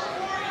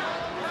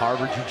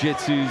 Harbor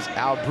Jiu-Jitsu's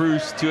Al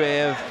Bruce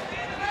Tuaev.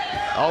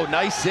 Oh,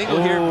 nice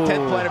single here.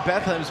 10th Planet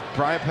Bethlehem's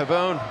Brian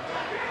Pabon.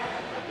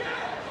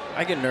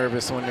 I get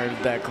nervous when they're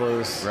that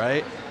close.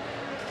 Right?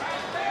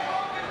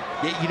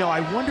 Yeah, you know, I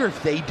wonder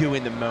if they do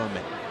in the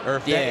moment. Or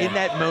if in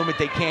that moment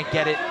they can't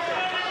get it.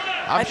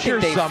 I'm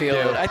sure think they some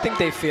feel do. it. I think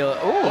they feel it.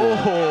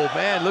 Oh,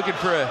 man, looking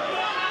for a...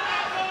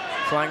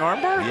 Flying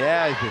armbar?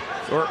 Yeah.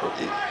 Or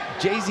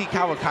Jay-Z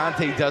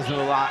Cavalcante does it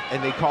a lot,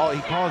 and he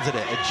calls it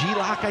a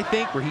G-lock, I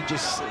think, where he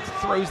just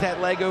throws that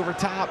leg over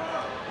top.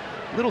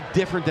 A little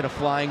different than a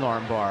flying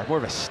armbar, more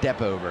of a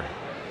step over.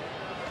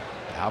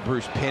 Al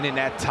Bruce pinning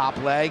that top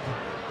leg,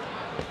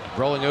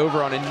 rolling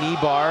over on a knee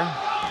bar.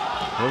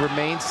 He'll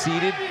remain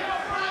seated.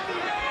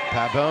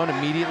 Pabon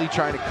immediately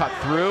trying to cut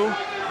through.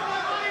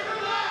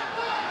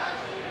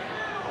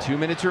 2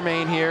 minutes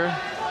remain here.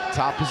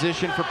 Top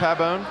position for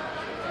Pabon.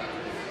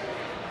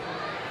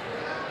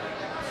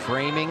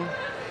 Framing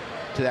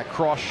to that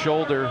cross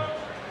shoulder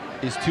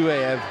is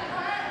Tuaev.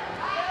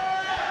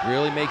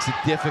 Really makes it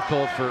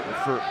difficult for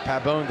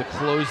Pabon to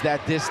close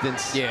that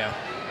distance. Yeah.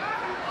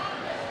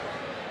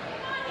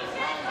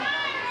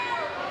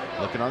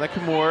 Looking on the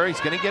Kimura,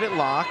 he's gonna get it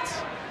locked.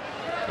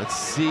 Let's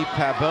see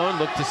Pabon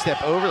look to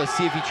step over. Let's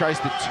see if he tries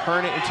to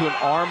turn it into an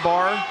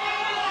armbar.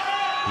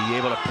 He's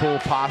able to pull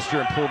posture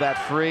and pull that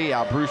free.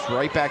 Al Bruce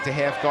right back to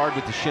half guard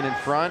with the shin in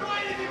front.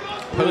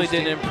 Really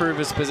didn't improve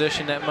his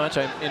position that much.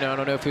 I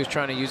don't know if he was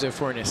trying to use it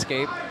for an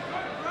escape.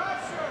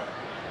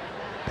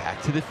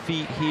 Back to the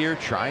feet here,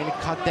 trying to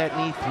cut that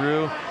knee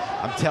through.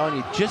 I'm telling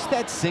you, just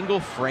that single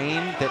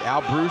frame that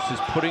Al Bruce is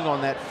putting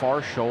on that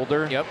far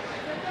shoulder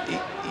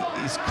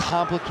is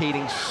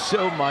complicating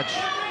so much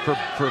for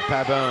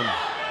Pabon.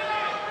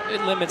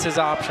 It limits his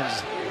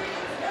options.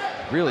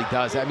 Really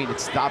does. I mean, it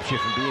stops you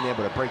from being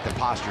able to break the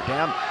posture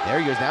down. There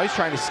he goes. Now he's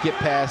trying to skip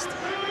past.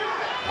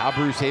 Al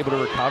Bruce able to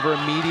recover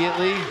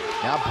immediately.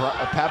 Now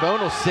Pabon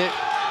will sit.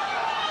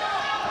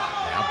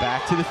 Now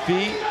back to the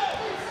feet.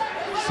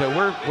 So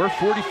we're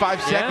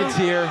 45 seconds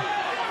here.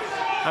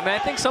 I mean, I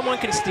think someone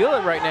can steal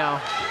it right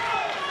now.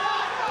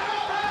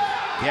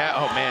 Yeah,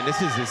 oh man,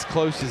 this is as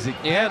close as it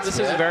gets. Yeah, this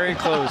is very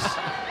close.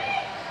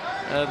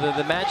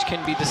 The match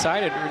can be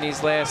decided in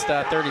these last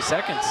 30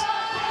 seconds.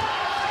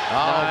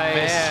 Oh Nice.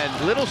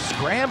 man, little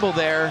scramble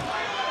there.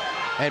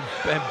 And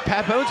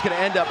Pabon's gonna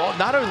end up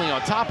not only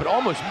on top, but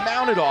almost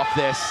mounted off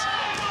this.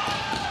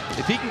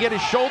 If he can get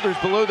his shoulders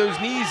below those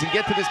knees and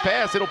get to this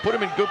pass, it'll put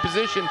him in good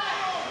position.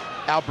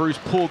 Al Bruce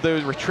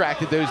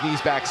retracted those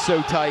knees back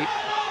so tight.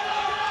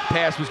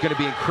 Pass was gonna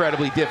be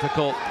incredibly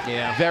difficult.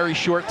 Yeah. Very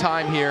short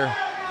time here.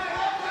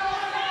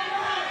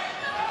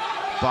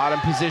 Bottom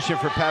position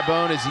for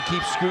Pabon as he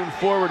keeps scooting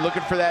forward,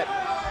 looking for that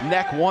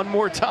neck one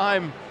more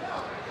time.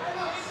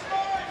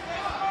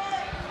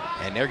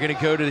 And they're gonna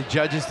go to the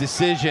judge's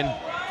decision.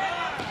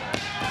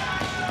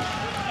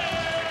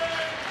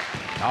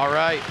 All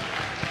right,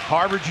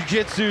 Harvard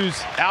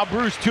Jiu-Jitsu's Al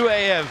Bruce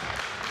Tuaev,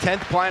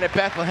 10th Planet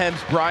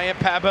Bethlehem's Brian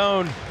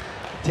Pabon.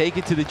 Take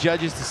it to the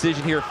judge's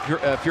decision here,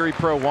 Fury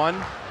Pro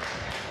 1.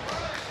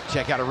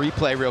 Check out a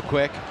replay real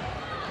quick.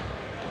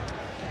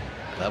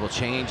 Level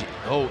change.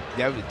 Oh,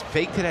 that was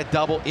fake to that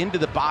double into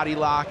the body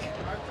lock.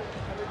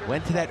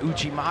 Went to that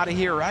Uchimata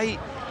here, right?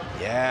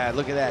 Yeah,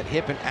 look at that,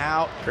 hip and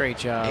out. Great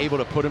job. Able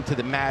to put him to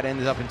the mat,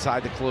 ended up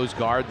inside the closed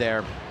guard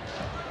there.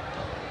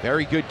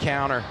 Very good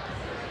counter.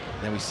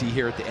 Then we see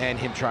here at the end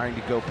him trying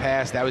to go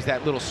past. That was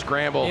that little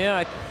scramble.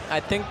 Yeah, I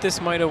think this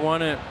might have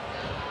won it.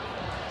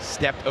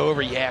 Stepped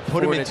over, yeah,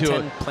 put him into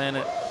a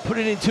Planet. Put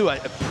it into a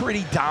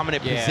pretty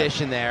dominant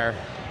position there.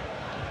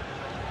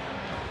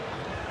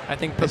 I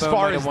think as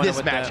far as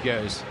this match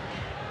goes.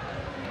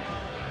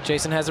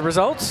 Jason has the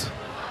results.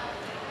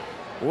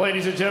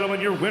 Ladies and gentlemen,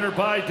 your winner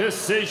by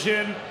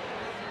decision,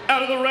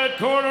 out of the red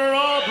corner,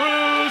 Al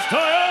Bruce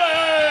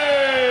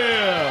Tuaev.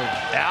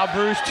 Al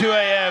Bruce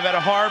Tuaev out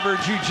of Harvard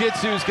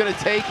Jiu-Jitsu is going to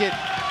take it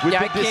with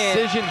the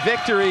decision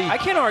victory. I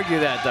can't argue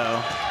that,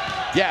 though.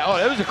 Yeah, oh,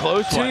 that was a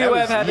close one.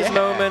 Tuaev had his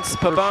moments,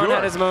 Pabon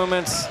had his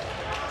moments.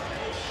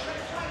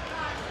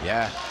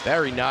 Yeah,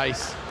 very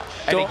nice.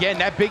 And again,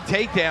 that big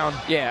takedown.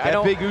 Yeah,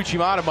 that big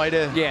Uchimata might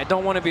have. Yeah,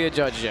 don't want to be a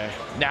judge, Jay.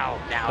 No.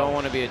 Don't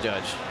want to be a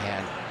judge.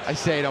 Man, I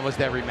say it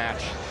almost every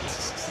match.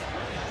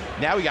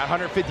 Now we got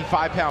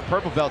 155-pound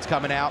purple belts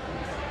coming out.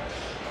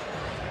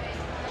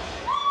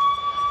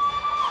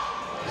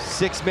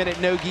 6-minute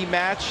no-gi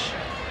match.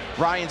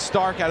 Ryan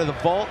Stark out of the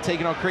vault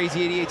taking on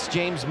Crazy 88's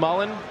James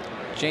Mullen.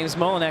 James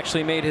Mullen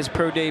actually made his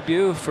pro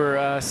debut for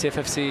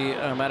CFFC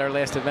at our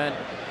last event.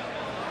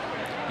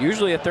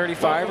 Usually a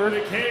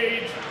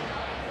 35er.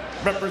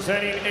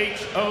 Representing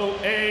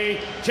HOA,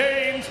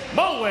 James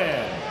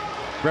Mullen.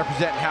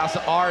 Representing House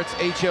of Arts,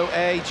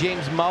 HOA,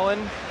 James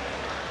Mullen.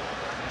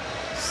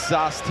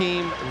 SAS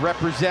team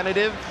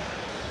representative.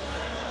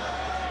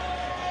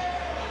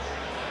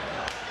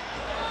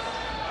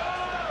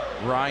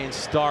 Ryan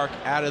Stark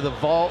out of the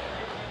vault,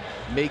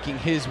 making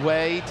his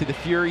way to the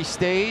Fury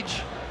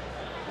stage.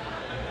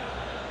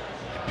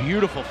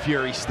 Beautiful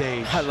Fury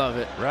stage. I love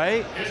it.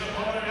 Right?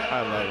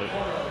 I love it.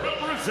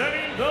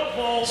 representing the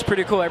vault. It's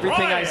pretty cool.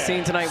 Everything I've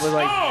seen tonight was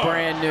like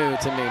brand new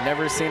to me.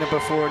 Never seen it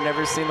before,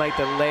 never seen like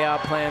the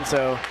layout plan,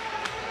 so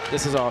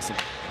this is awesome.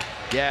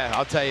 Yeah,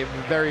 I'll tell you,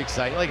 very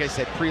excited. Like I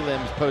said,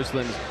 prelims,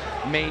 postlims,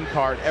 main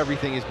card,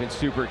 everything has been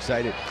super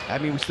excited. I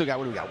mean, we still got,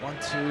 what do we got? 1,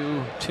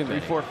 2, 3,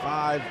 4,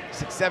 5,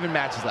 6, 7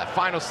 matches left.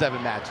 Final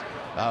 7 matches.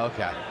 Oh,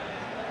 okay.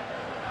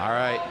 All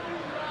right.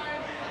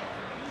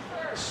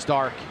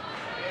 Stark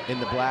in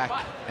the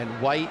black and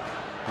white,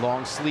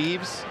 long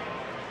sleeves.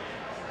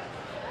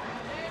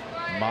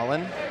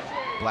 Mullen,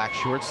 black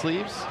short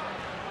sleeves.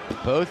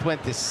 Both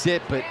went to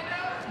sit, but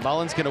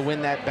Mullen's gonna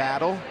win that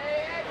battle.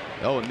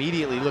 Oh,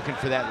 immediately looking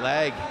for that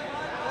leg.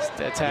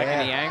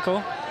 Attacking the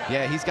ankle.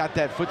 Yeah, he's got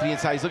that foot to the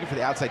inside. He's looking for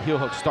the outside heel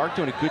hook. Stark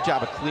doing a good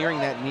job of clearing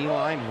that knee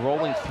line,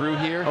 rolling through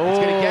here. Oh. He's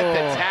gonna get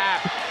the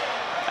tap.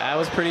 That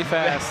was pretty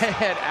fast.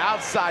 Man,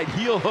 outside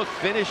heel hook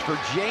finish for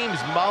James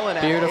Mullen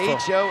at Beautiful.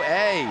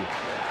 HOA.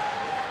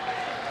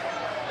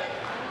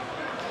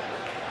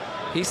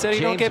 He said he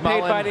James don't get paid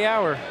Mullen by the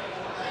hour.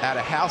 At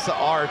a House of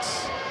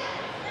Arts.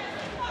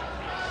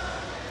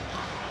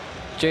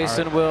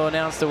 Jason will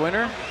announce the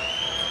winner.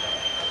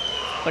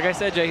 Like I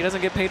said, Jay, he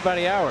doesn't get paid by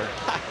the hour.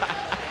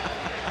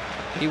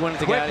 He wanted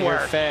to get out of here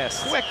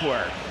fast. Quick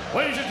work.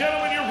 Ladies and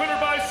gentlemen, your winner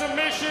by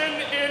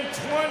submission in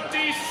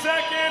 20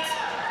 seconds.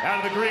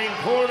 Out of the green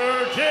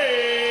corner,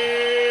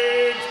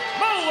 James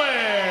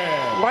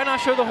Mullen. Why not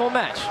show the whole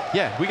match?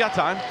 Yeah, we got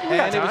time.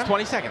 And it was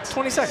 20 seconds.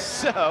 20 seconds.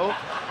 So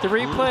the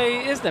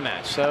replay is the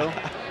match, so.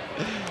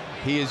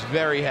 He is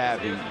very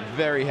happy,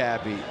 very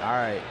happy. All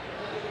right,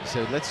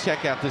 so let's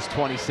check out this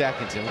 20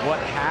 seconds and what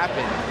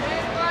happened.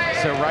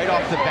 So right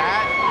off the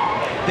bat,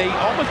 they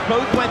almost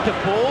both went to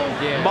pull.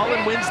 Yeah.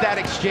 Mullen wins that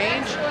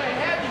exchange.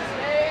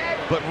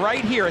 But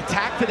right here,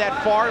 attack to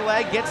that far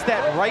leg, gets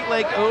that right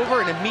leg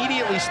over and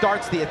immediately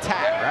starts the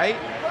attack, right?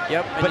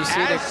 Yep, and But you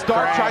see as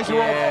Stark tries to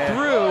roll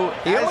through,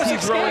 as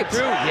he's rolling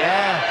through,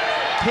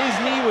 his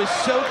knee was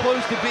so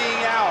close to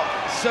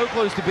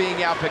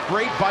being out, but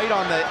great bite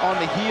on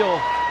the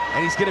heel,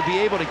 and he's going to be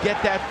able to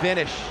get that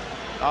finish.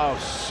 Oh,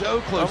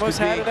 so close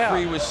to being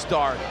free with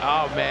Stark.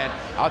 Oh man,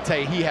 I'll tell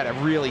you, he had a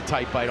really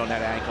tight bite on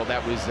that ankle.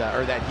 That was,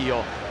 or that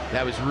heel.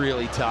 That was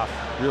really tough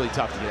to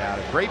get out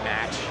of. Great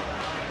match.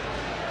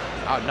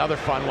 Oh, another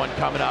fun one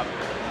coming up.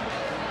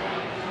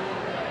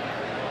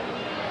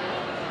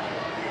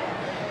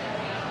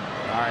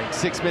 All right,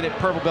 6-minute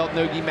purple belt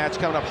no-gi match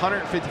coming up.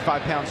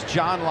 155 pounds.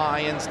 John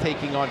Lyons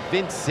taking on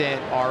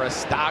Vincent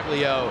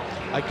Aristoglio,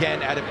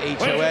 again out of HOA.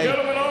 Ladies and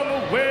gentlemen, on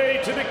the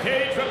way to the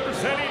cage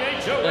representing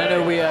HOA. I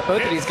know we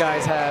both of these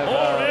guys have,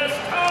 well,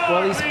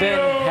 at least Ben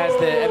has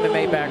the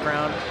MMA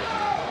background.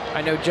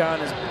 I know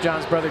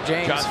John's brother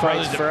James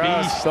fights for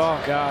us.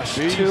 Oh gosh,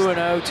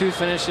 2-0, 2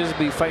 finishes.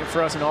 Be fighting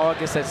for us in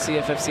August at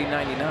CFFC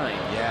 99.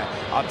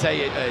 Yeah, I'll tell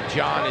you,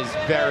 John is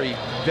very,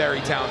 very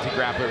talented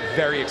grappler,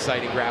 very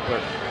exciting grappler,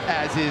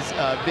 as is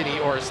Vinny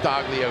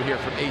Aristoglio here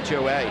from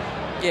HOA.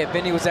 Yeah,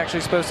 Vinny was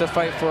actually supposed to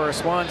fight for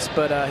us once,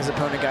 but his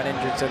opponent got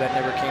injured, so that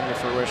never came to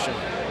fruition.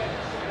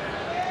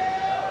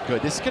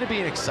 Good. This is going to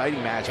be an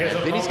exciting match, man.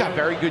 Vinny's got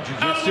very good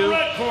jiu-jitsu.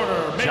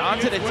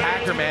 John's an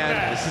attacker, man.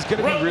 This is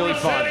going to be really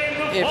fun.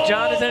 If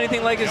John is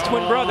anything like his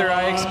twin brother,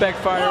 I expect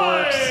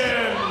fireworks.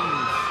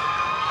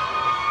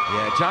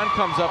 Yeah, John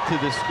comes up to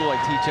this school I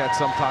teach at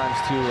sometimes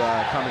to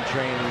come and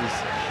train.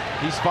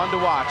 He's fun to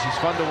watch. He's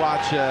fun to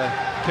watch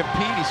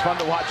compete. He's fun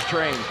to watch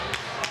train.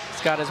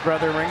 He's got his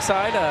brother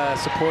ringside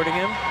supporting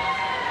him.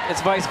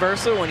 It's vice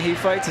versa. When he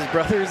fights, his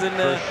brother's in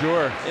the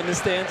in the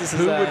stands.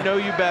 Who would know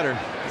you better?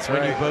 That's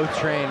when right. you both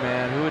train,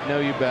 man. Who would know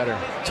you better?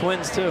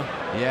 Twins too.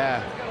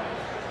 Yeah.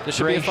 This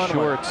should be a fun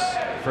shorts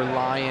one. for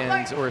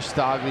Lyons or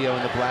Stoglio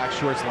in the black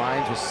shorts.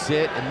 Lyons will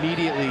sit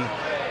immediately,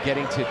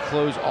 getting to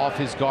close off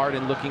his guard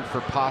and looking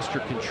for posture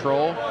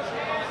control.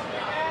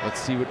 Let's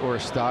see what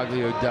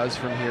Aristoglio does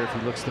from here if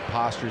he looks the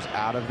postures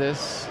out of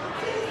this.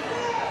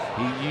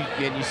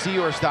 And you see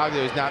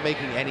Aristoglio is not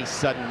making any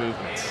sudden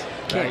movements.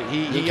 Right?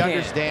 He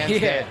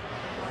understands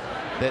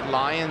that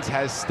Lyons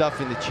has stuff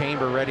in the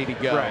chamber ready to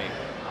go. Right.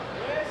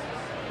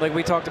 Like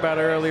we talked about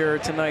earlier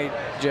tonight,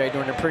 Jay,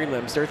 during the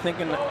prelims, they're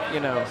thinking, you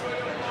know,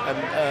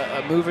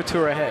 a move or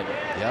two ahead.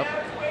 Yep.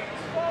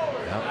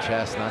 Yep,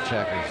 chess, not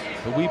checkers.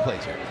 But we play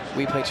checkers.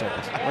 We play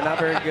checkers. We're not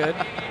very good.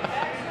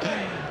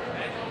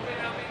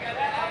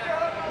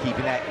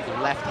 Keeping that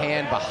left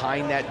hand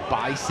behind that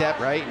bicep,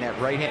 right? And that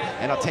right hand.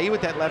 And I'll tell you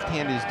what that left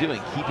hand is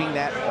doing. Keeping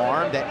that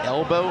arm, that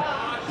elbow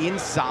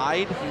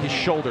inside his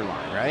shoulder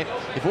line, right?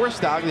 If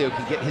Aristoglio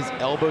can get his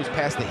elbows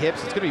past the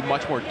hips, it's going to be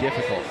much more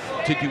difficult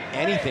to do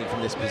anything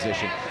from this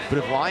position. But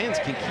if Lyons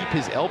can keep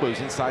his elbows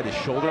inside his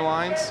shoulder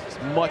lines, it's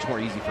much more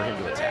easy for him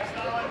to attack.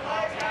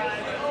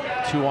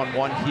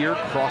 2-on-1 here,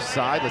 cross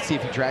side. Let's see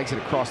if he drags it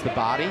across the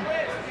body.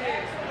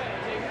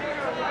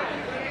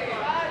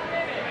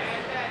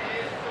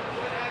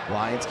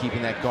 Lyons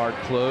keeping that guard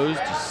closed.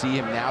 You see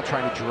him now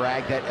trying to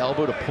drag that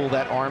elbow to pull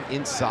that arm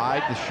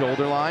inside the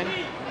shoulder line.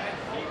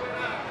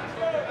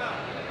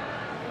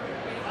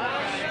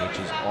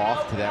 Switches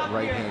off to that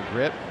right hand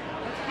grip.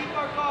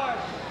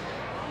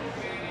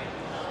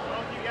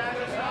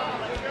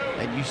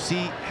 And you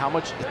see how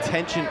much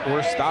attention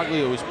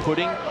Oristaglio is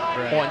putting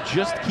on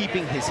just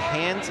keeping his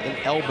hands and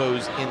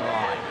elbows in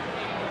line.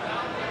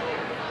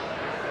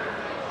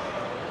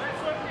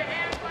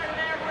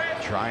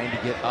 Trying to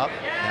get up,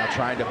 now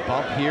trying to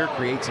bump here,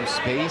 create some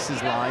space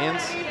as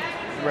Lyons.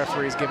 The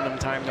referee's giving him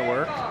time to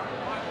work.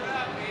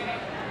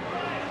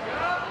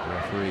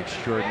 Referee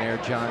extraordinaire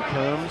John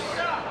Combs.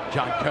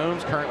 John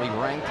Combs currently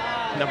ranked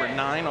number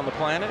 9 on the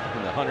planet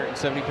in the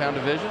 170-pound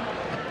division.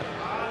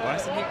 Why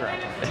isn't he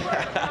grappling?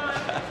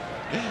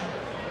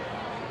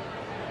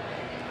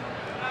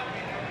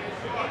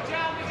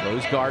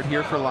 Close guard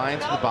here for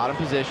Lyons for the bottom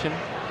position.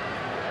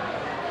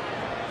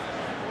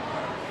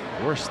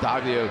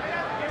 Oristaglio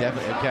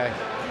definitely, okay.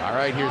 All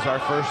right, here's our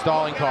first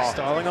stalling call.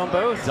 Stalling on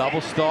both.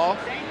 Double stall.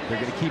 They're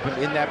going to keep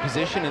him in that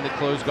position in the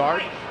closed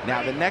guard.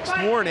 Now the next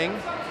warning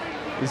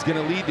is going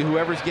to lead to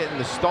whoever's getting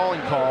the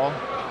stalling call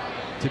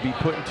to be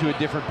put into a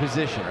different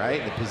position,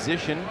 right? The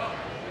position.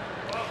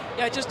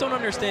 Yeah, I just don't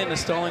understand the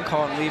stalling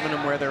call and leaving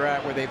them where they're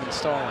at, where they've been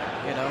stalling,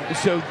 you know?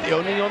 So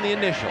only on the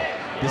initial.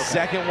 The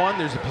second one,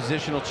 there's a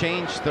positional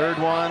change. Third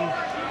one,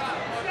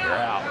 you're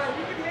out.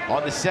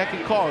 On the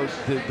second call,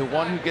 the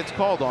one who gets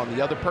called on,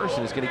 the other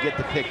person is going to get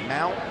to pick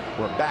mount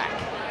or back.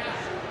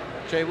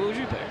 Jay, what would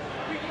you pick?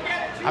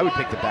 I would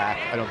pick the back.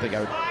 I don't think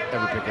I would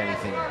ever pick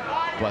anything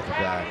but the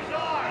back.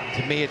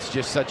 To me, it's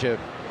just such a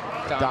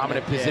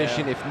dominant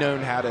position if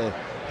known how to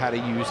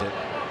use it.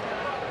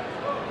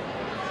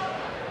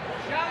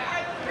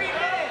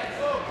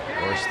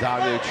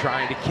 Oristaglio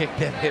trying to kick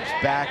them hips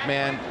back,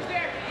 man.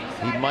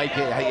 He might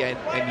get,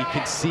 and you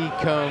can see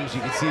Combs, you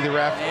can see the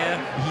ref.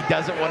 Yeah. He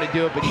doesn't want to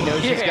do it, but he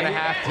knows he's going to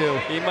have to.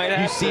 He might have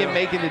to. You see him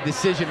making the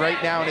decision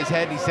right now in his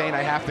head, and he's saying,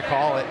 I have to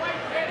call it.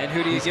 And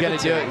who do you He's give gonna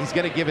it do to? it. He's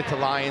going to give it to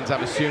Lyons,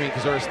 I'm assuming,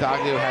 because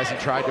Oristaglio hasn't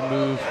tried to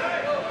move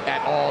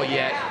at all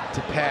yet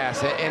to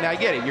pass. And I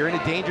get it. You're in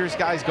a dangerous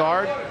guy's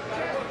guard.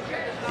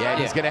 Yeah,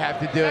 he's going to have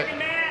to do it.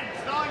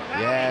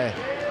 Yeah.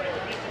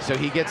 So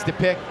he gets to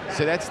pick.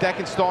 So that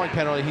second stalling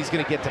penalty, he's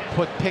going to get to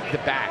pick the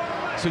back.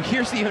 So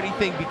here's the only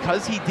thing,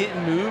 because he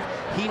didn't move,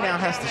 he now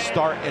has to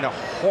start in a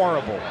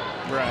horrible,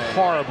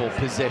 horrible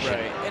position.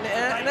 Right.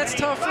 And that's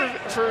tough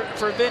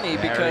for Vinny,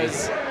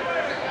 because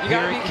you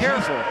got to be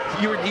careful.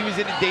 He was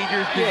in a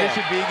dangerous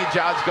position being in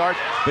John's guard,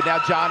 but now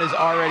John is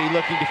already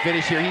looking to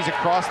finish here. He's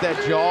across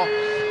that jaw,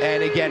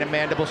 and again, a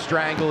mandible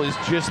strangle is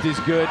just as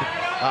good.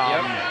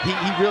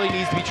 He really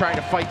needs to be trying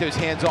to fight those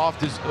hands off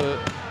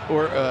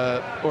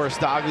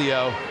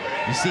Oristaglio.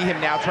 You see him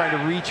now trying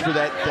to reach for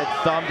that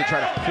thumb to try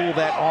to pull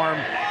that arm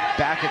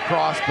back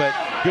across, but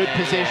good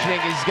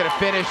positioning. He's going to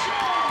finish.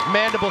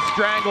 Mandible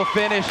strangle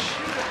finish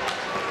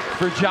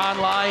for John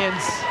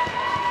Lyons.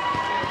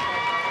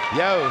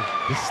 Yo,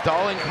 the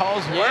stalling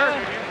calls work.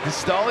 The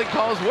stalling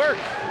calls work.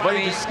 But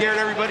he just scared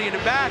everybody in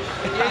the back.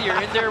 Yeah, you're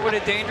in there with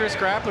a dangerous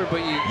grappler, but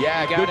you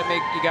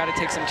got to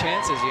take some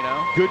chances, you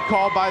know. Good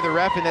call by the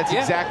ref, and that's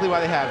exactly why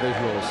they have those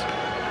rules.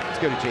 Let's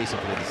go to Jason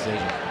for the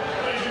decision.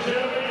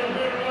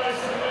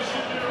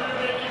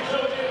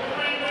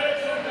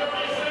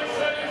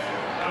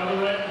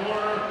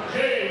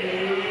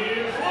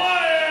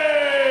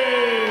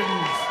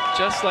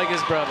 Just like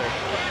his brother.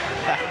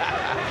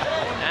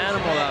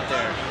 Animal out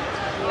there.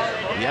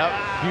 Yep,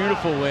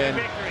 beautiful win.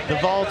 The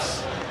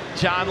vaults,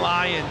 John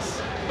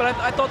Lyons. But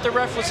I thought the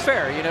ref was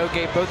fair, you know,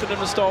 gave both of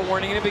them a stall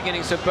warning in the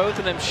beginning, so both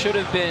of them should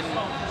have been,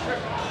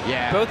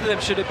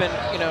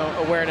 you know,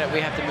 aware that we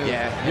have to move.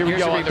 Yeah, here we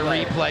go on the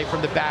replay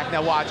from the back.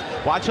 Now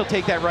watch, he'll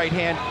take that right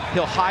hand,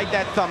 he'll hide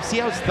that thumb. See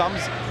how his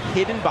thumb's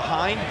hidden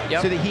behind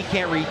so that he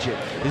can't reach it.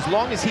 As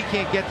long as he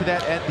can't get to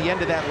that, at the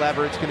end of that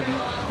lever, it's going to be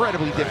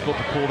incredibly difficult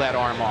to pull that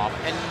arm off.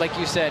 And like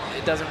you said,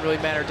 it doesn't really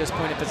matter at this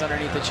point if it's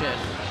underneath the chin.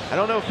 I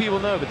don't know if people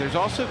know, but there's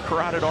also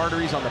carotid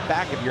arteries on the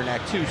back of your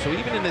neck too. So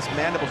even in this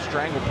mandible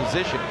strangle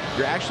position,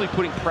 you're actually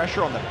putting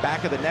pressure on the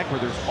back of the neck, where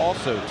there's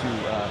also two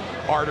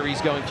arteries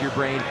going to your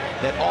brain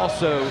that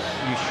also,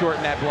 you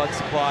shorten that blood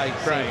supply,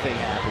 same thing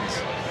happens.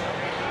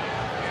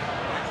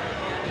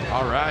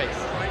 All right,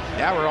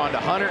 now we're on to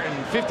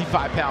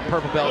 155-pound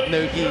purple belt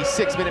no-gi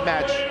 6-minute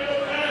match.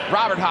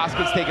 Robert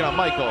Hoskins taking on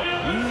Michael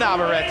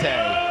Navarrete.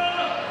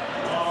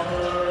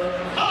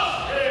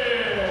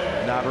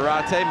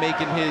 Navarrete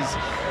making his,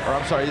 or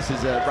I'm sorry, this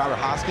is Robert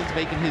Hoskins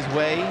making his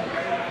way.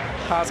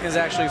 Hoskins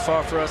actually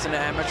fought for us in the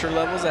amateur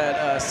levels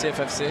at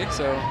CFFC,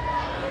 so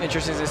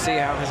interesting to see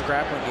how his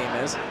grappling game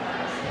is.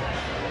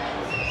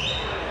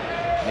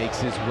 Makes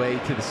his way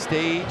to the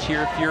stage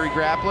here at Fury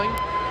Grappling.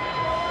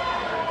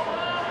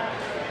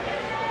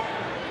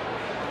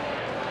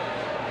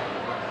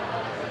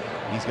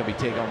 He's going to be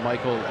taking on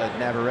Michael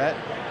Navarrete.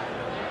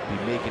 Be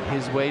making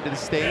his way to the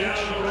stage.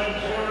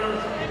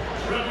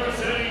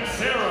 Representing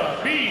Sarah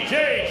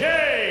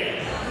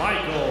BJJ,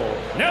 Michael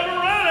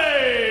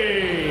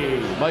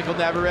Navarrete. Michael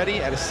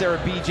Navarrete out of Sarah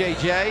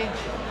BJJ.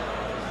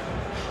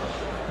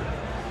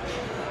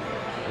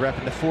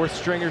 Repping the 4th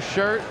stringer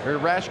shirt, or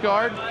rash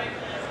guard.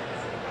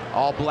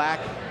 All black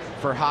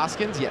for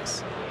Hoskins,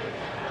 yes.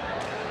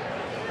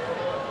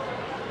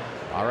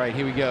 All right,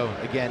 here we go.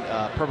 Again,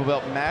 purple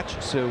belt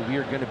match, so we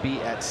are going to be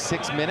at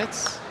 6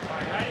 minutes.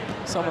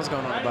 Someone's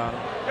going on the bottom.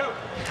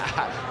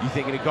 You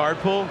thinking a guard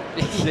pull?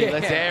 Yeah.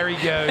 There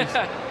he goes.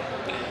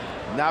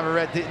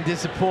 Navarrete didn't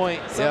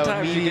disappoint.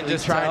 Sometimes immediately you can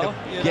just trying tell,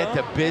 to get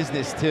to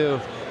business, too.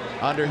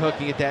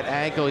 Underhooking at that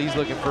ankle. He's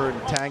looking for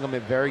an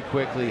entanglement very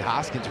quickly.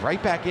 Hoskins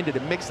right back into the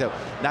mix, though.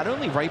 Not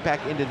only right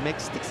back into the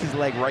mix, sticks his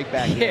leg right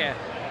back in.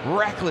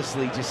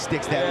 Recklessly just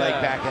sticks that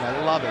leg back in.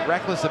 I love it.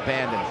 Reckless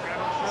abandon.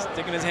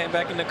 Sticking his hand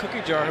back in the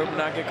cookie jar, hoping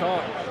not get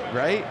caught.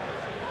 Right?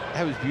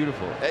 That was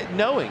beautiful.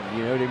 Knowing,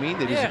 you know what I mean,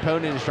 that his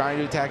opponent is trying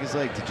to attack his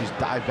leg, to just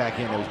dive back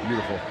in. That was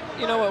beautiful.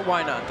 You know what?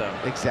 Why not, though?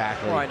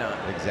 Exactly. Why not?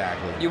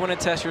 Exactly. You want to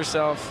test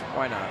yourself?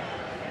 Why not?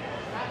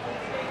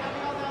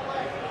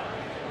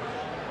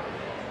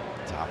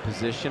 Top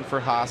position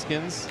for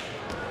Hoskins.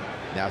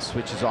 Now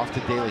switches off to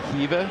De La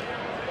Riva.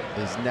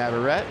 Is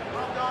Navarrete.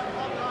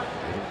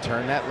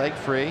 Turn that leg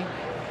free.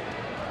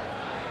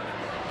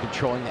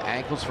 Controlling the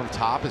ankles from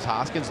top as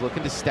Hoskins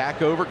looking to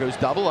stack over. Goes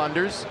double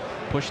unders.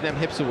 Pushing them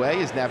hips away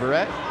is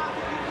Navarrete.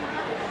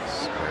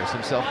 Squares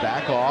himself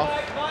back off.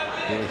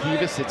 De La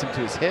Riva sits him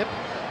to his hip.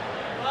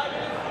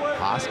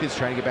 Hoskins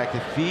trying to get back to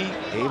feet.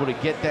 Able to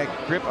get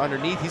that grip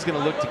underneath. He's going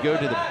to look to go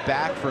to the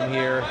back from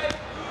here.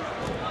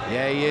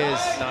 Yeah, he is.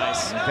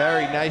 Nice.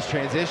 Very nice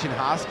transition.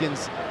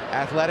 Hoskins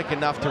athletic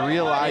enough to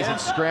realize and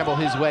scramble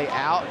his way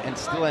out and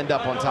still end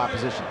up on top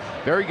position.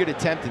 Very good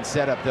attempt and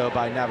setup, though,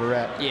 by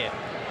Navarrete. Yeah.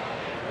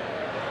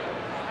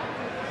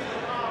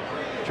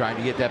 Trying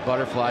to get that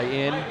butterfly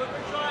in.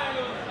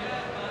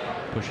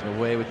 Pushing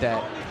away with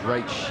that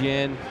right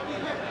shin.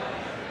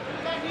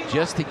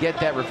 Just to get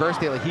that reverse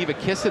De La Riva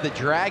kiss of the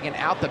dragon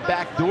out the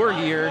back door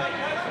here.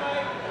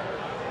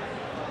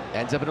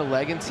 Ends up in a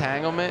leg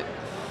entanglement.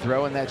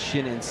 Throwing that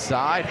shin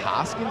inside.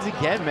 Hoskins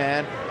again,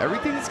 man.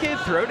 Everything that's getting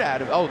thrown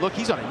at him. Oh, look,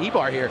 he's on a knee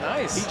bar here.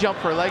 Nice. He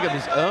jumped for a leg of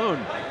his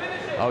own.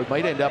 Oh, he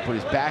might end up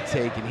with his back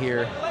taken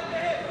here.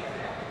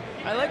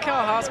 I like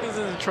how Hoskins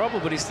is in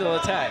trouble, but he still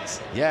attacks.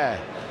 Yeah,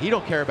 he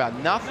don't care about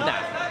nothing.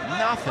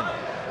 Nothing.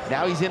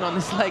 Now he's in on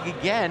this leg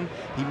again.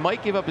 He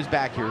might give up his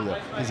back here, though,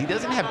 because he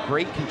doesn't have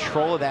great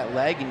control of that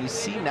leg, and you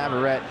see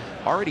Navarrete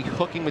already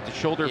hooking with the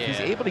shoulder. If he's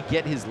able to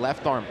get his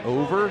left arm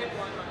over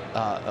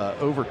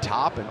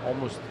top and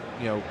almost,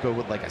 you know, go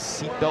with like a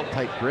seatbelt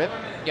type grip.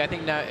 Yeah, I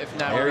think now if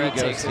Navarrete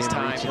takes his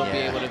time, he'll be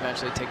able to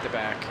eventually take the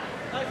back.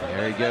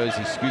 There he goes.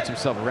 He scoots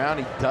himself around.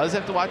 He does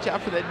have to watch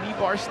out for that knee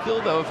bar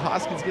still, though, if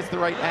Hoskins gets the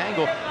right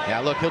angle.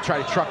 Now, look, he'll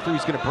try to truck through.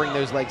 He's going to bring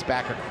those legs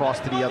back across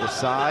to the other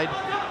side.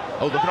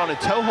 Oh, looking on a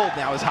toe hold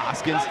now is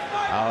Hoskins.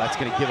 Oh, that's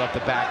going to give up the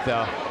back,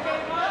 though.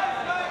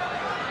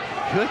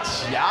 Good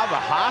job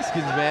of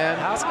Hoskins, man.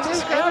 Hoskins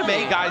is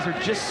MMA guys are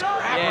just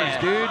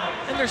scrappers, dude.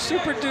 And they're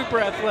super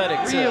duper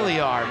athletic, too. Really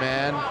are,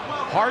 man.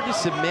 Hard to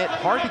submit,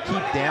 hard to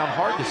keep down,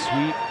 hard to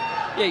sweep.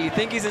 Yeah, you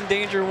think he's in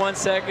danger 1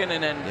 second,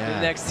 and then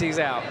the next he's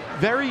out.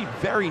 Very,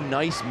 very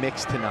nice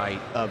mix tonight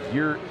of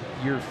your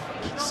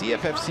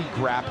CFFC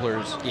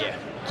grapplers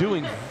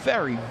doing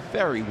very,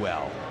 very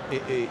well,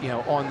 you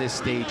know, on this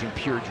stage in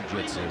pure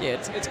jiu-jitsu.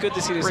 Yeah, it's good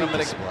to see some of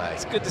the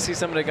it's good to see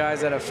some of the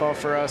guys that have fought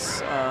for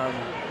us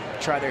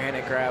try their hand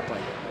at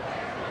grappling.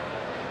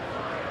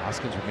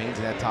 Hoskins remains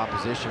in that top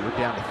position. We're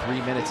down to 3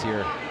 minutes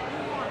here.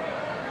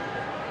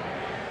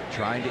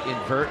 Trying to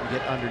invert and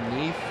get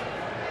underneath.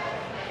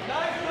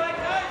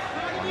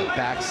 On the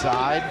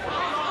backside.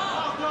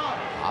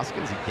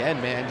 Hoskins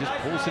again, man, just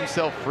pulls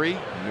himself free.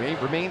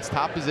 Remains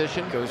top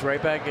position. Goes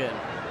right back in.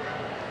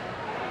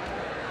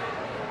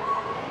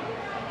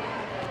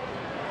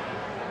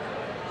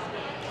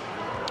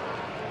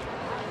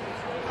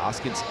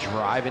 Hoskins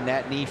driving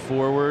that knee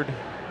forward,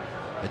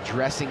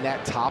 addressing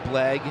that top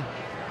leg.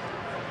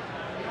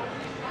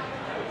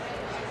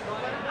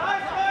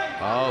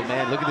 Oh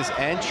man, look at this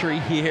entry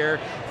here.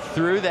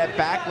 Through that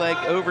back leg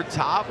over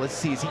top. Let's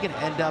see, is he gonna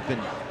end up in,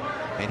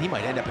 man, he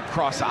might end up in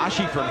cross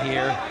ashi from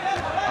here.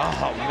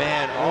 Oh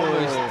man,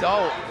 almost,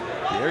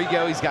 there you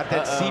go. He's got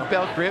that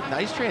seatbelt grip.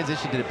 Nice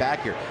transition to the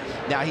back here.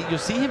 Now you'll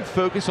see him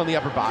focus on the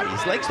upper body.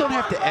 His legs don't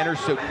have to enter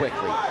so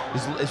quickly.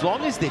 As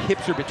long as the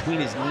hips are between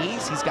his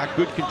knees, he's got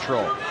good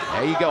control.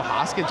 There you go,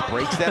 Hoskins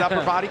breaks that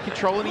upper body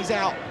control and he's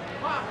out.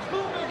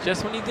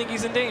 Just when you think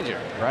he's in danger.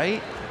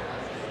 Right?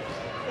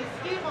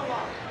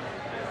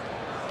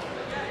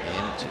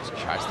 And just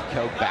tries to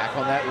go back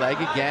on that leg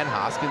again.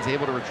 Hoskins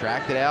able to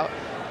retract it out.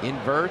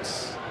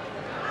 Inverts.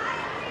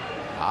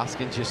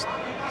 Hoskins just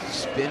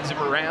spins him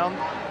around,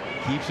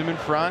 keeps him in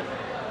front.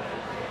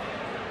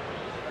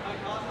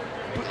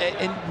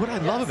 And what I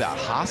love about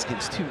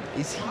Hoskins too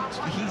is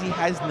he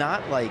has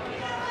not like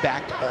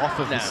backed off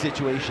of the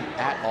situation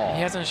at all.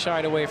 He hasn't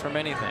shied away from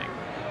anything.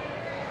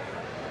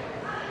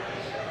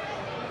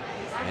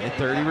 Minute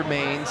 30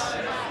 remains.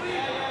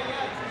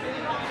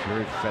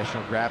 Fury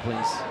Professional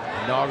Grappling's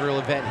inaugural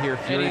event here,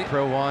 Fury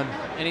Pro 1.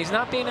 And he's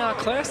not being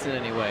outclassed in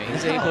any way.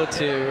 He's able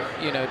to,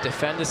 you know,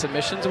 defend the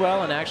submissions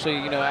well and actually,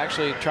 you know,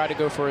 try to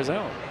go for his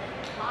own.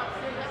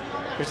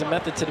 There's a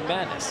method to the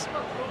madness.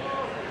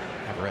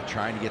 Navarrete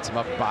trying to get some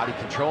upper body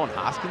control, and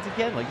Hoskins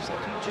again, like you said,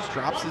 he just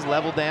drops his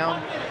level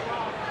down.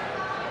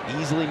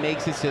 Easily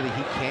makes it so that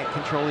he can't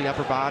control the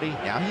upper body.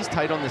 Now he's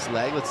tight on this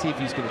leg. Let's see if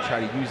he's going to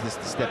try to use this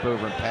to step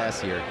over and pass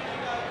here.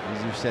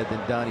 Easier said than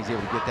done. He's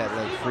able to get that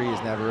leg free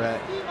as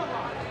Navarrete.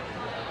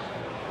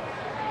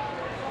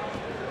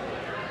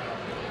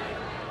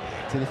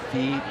 Back to the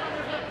feet.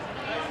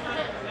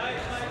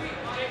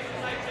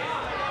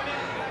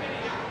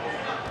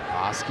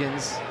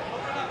 Hoskins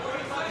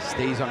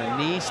stays on a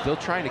knee, still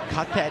trying to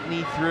cut that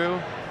knee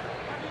through.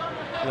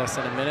 Less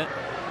than a minute.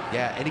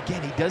 Yeah, and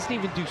again, he doesn't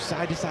even do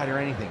side to side or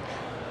anything.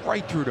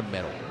 Right through the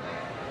middle.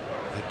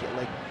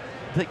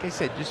 Like I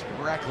said, just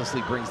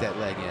recklessly brings that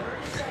leg in.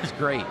 It's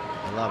great.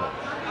 I love it.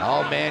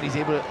 Oh, man, he's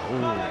able to,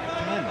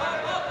 again,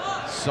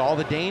 saw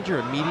the danger,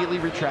 immediately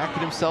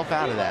retracted himself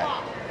out of that.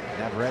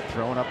 Navarrete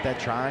throwing up that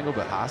triangle,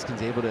 but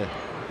Hoskins able to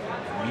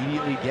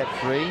immediately get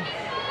free.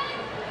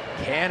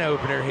 Can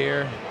opener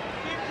here.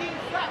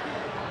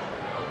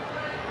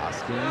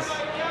 Hoskins,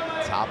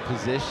 top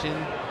position.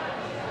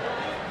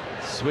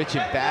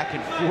 Switching back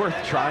and forth,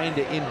 trying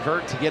to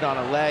invert to get on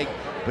a leg.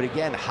 But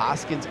again,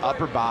 Hoskins'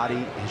 upper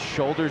body, his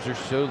shoulders are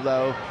so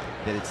low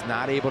that it's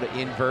not able to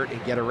invert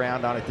and get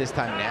around on it this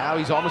time. Now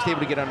he's almost able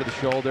to get under the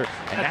shoulder,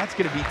 and that's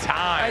going to be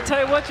time. I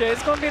tell you what, Jay,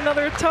 it's going to be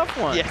another tough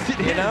one. Yes, it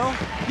is. You know?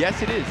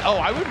 Yes, it is. Oh,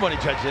 I wouldn't want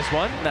to judge this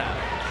one. No.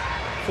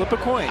 Flip a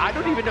coin. I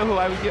don't even know who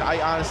I would give.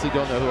 I honestly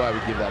don't know who I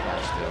would give that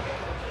match to.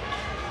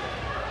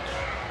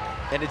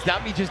 And it's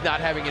not me just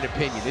not having an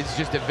opinion. It's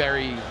just a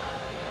very,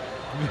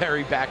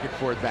 very back and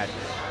forth match.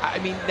 I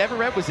mean,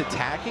 Navarrete was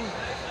attacking.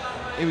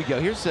 Here we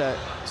go. Here's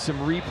some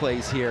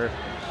replays here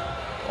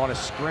on a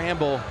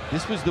scramble.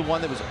 This was the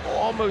one that was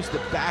almost a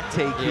back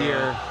take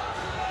here.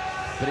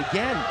 But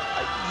again,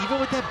 even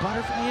with that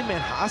butterfly in,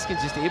 man,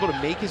 Hoskins just able to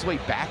make his way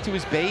back to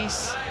his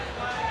base.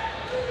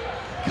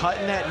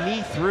 Cutting that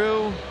knee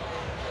through.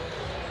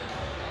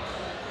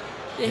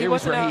 Yeah, Here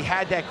was where he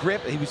had that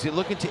grip. He was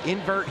looking to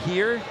invert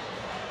here.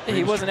 Yeah,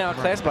 he wasn't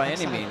outclassed by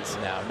any means.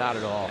 No, not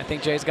at all. I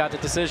think Jay's got the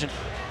decision.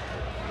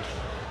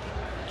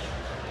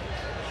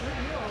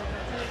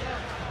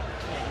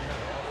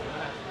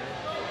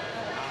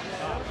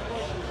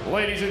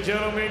 Ladies and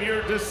gentlemen,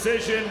 your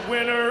decision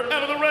winner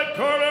out of the red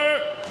corner,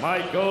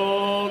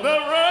 Michael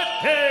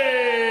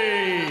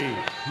Navarrete.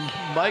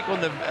 Michael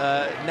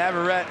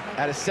Navarrete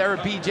out of Sarah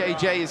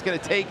BJJ is going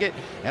to take it,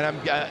 and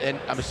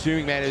I'm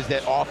assuming, man, it was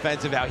that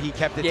offensive how he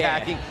kept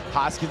attacking,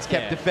 Hoskins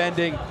kept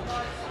defending.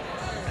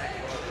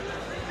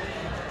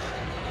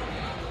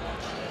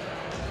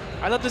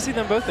 I'd love to see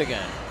them both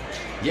again.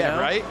 Yeah,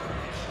 know? Right?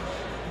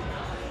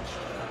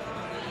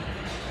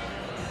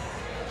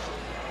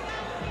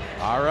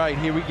 All right,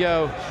 here we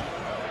go.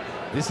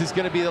 This is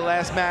going to be the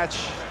last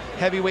match.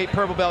 Heavyweight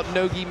purple belt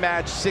no-gi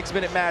match,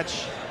 6-minute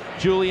match.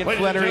 Julian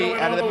Flannery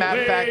out of the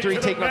Mat Factory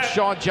taking on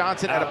Sean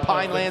Johnson out of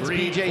Pinelands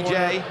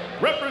BJJ.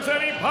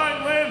 Representing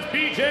Pinelands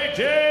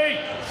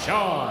BJJ,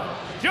 Sean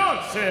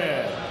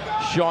Johnson.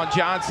 Sean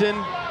Johnson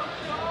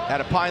out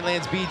of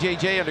Pinelands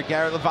BJJ under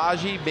Garrett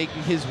Lavaggi,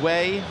 making his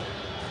way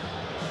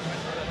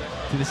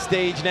to the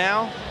stage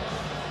now.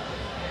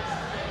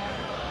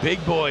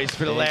 Big boys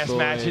for the last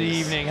match of the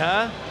evening,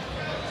 huh?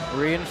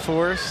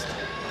 Reinforced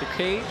the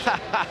cage,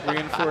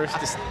 reinforced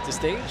the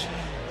stage.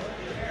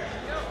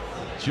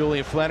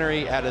 Julian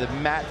Flannery out of the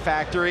Mat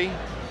Factory.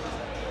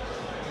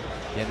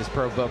 Again, this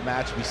pro belt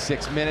match will be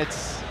 6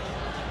 minutes.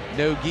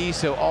 No gi,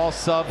 so all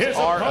subs His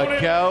are a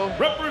go.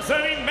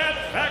 Representing Mat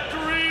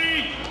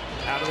Factory,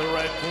 out of the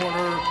red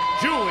corner,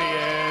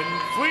 Julian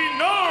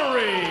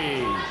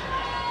Flannery.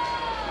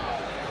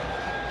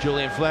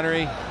 Julian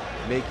Flannery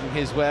making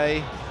his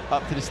way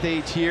up to the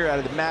stage here out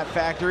of the Mat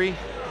Factory.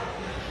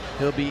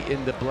 He'll be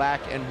in the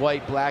black and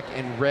white, black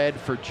and red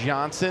for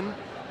Johnson.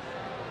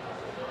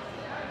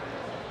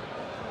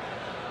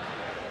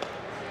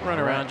 Run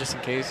around just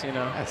in case, you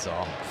know. That's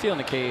all. Feeling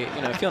the cage,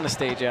 you know, feeling the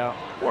stage out.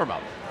 Warm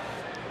up.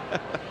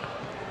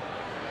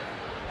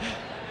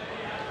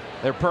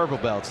 They're purple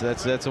belts.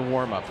 That's a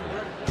warm up for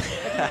them.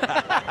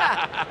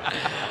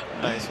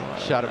 Nice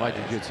one. Shot at my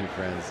jiu-jitsu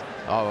friends.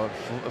 Oh,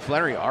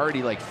 Flannery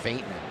already like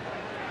fainting.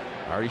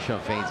 Already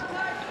showing feints.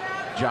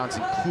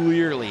 Johnson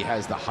clearly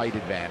has the height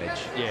advantage.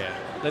 Yeah.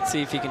 Let's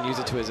see if he can use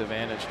it to his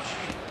advantage.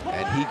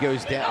 And he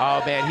goes down.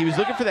 Oh man, he was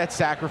looking for that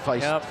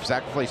sacrifice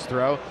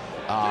throw.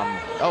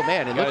 Oh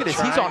man, and look at this.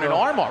 He's on an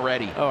arm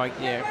already. Oh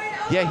yeah.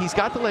 Yeah, he's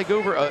got the leg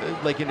over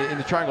like in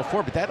the triangle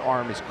form, but that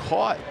arm is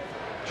caught.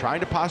 Trying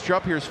to posture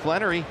up here is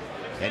Flannery,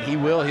 and he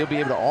will. He'll be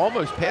able to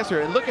almost pass her.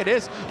 And look at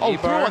this. Oh,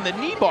 throw on the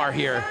knee bar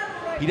here.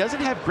 He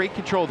doesn't have great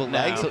control of the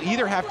legs. He'll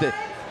either have to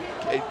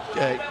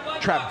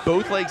trap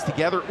both legs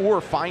together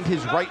or find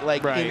his right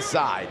leg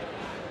inside.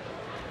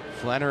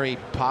 Flannery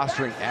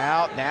posturing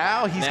out.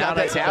 Now he's got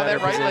that. Now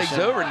that right leg's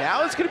over.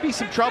 Now it's going to be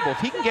some trouble. If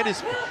he can get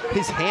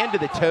his hand to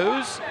the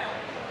toes,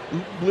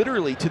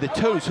 literally to the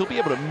toes, he'll be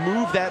able to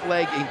move that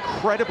leg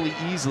incredibly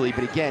easily.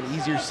 But again,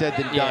 easier said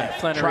than done.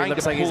 Flannery trying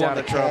looks to like pull he's on out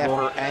the of calf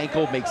trouble. or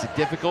ankle makes it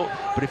difficult.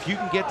 But if you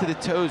can get to the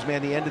toes,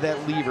 man, the end of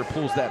that lever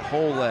pulls that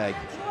whole leg.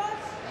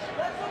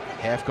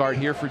 Half guard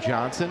here for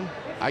Johnson.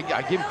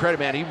 I give him credit,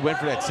 man. He went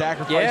for that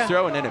sacrifice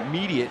throw and then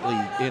immediately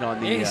in on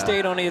the... He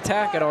stayed on the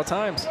attack at all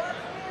times.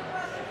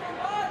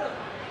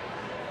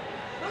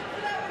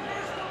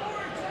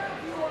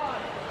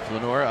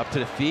 Flanor up to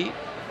the feet.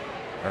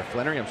 Or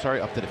Flannery, I'm sorry,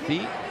 up to the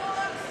feet.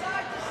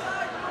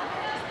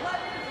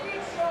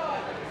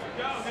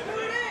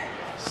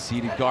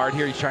 Seated guard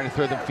here. He's trying to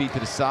throw them feet to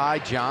the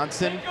side.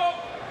 Johnson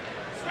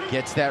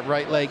gets that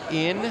right leg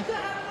in.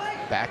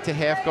 Back to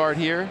half guard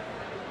here.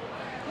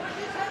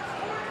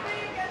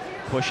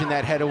 Pushing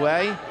that head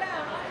away.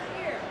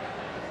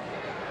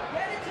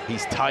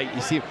 He's tight.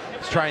 You see him,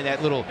 he's trying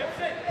that little,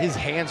 his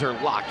hands are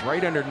locked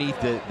right underneath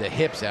the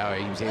hips. Out.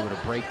 He was able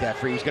to break that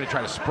free. He was going to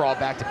try to sprawl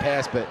back to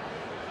pass, but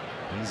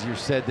easier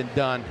said than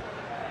done.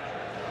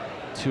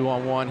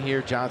 2-on-1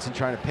 here. Johnson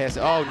trying to pass.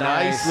 Oh,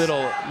 nice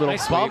little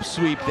nice bump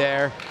sweep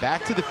there.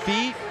 Back to the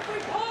feet.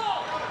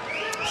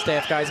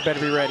 Staff guys better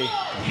be ready.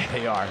 Yeah,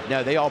 they are.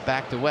 No, they all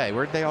backed away.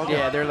 Where'd they all go?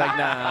 Yeah, they're like,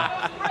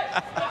 nah.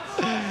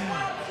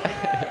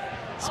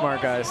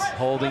 Smart guys.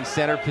 Holding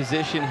center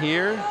position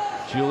here.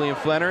 Julian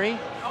Flannery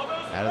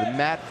out of the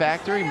Mat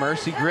Factory.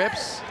 Mercy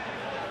grips.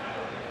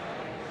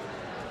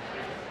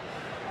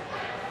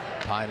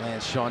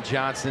 Pinelands, Sean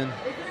Johnson.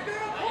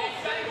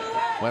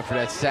 Went for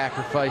that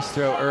sacrifice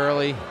throw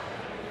early.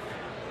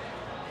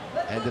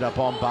 Ended up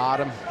on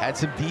bottom. Had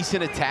some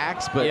decent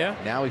attacks, but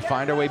now we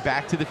find our way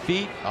back to the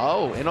feet.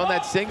 Oh, in on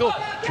that single.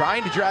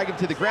 Trying to drag him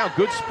to the ground.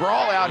 Good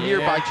sprawl out here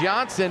by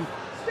Johnson.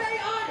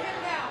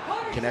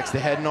 Connects the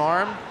head and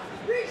arm.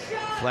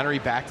 Flannery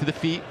back to the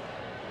feet.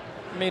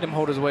 Made him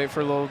hold his weight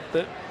for a little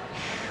bit.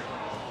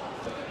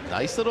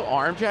 Nice little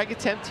arm drag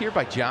attempt here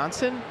by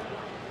Johnson.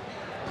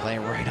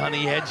 Playing right on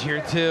the edge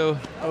here, too.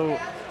 Oh.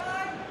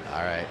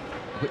 All right.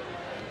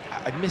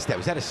 I missed that.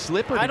 Was that a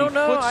slip or did I don't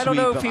know. Foot I don't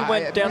know if he sweep?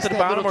 went down to the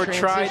bottom or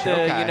tried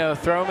to, you know,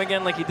 throw him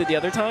again like he did the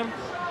other time.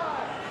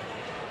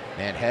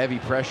 Man, heavy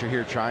pressure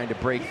here trying to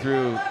break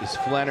through is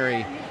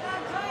Flannery.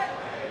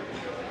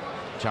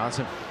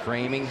 Johnson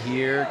framing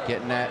here,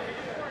 getting that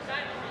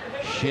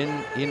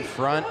shin in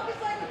front.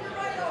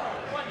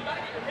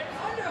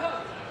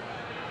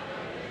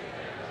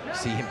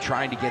 See him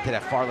trying to get to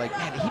that far leg.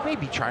 Man, he may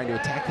be trying to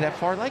attack to that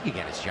far leg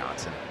again as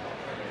Johnson.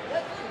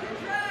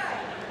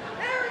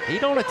 He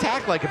don't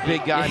attack like a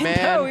big guy, man.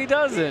 No, he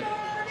doesn't.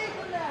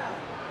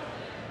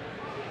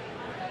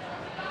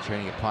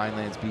 Training at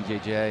Pinelands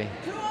BJJ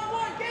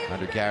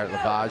under Garrett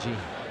Labaji.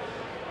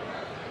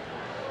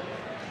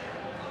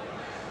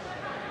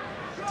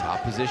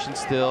 Top position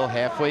still,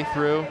 halfway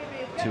through.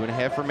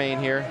 2.5 remain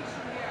here.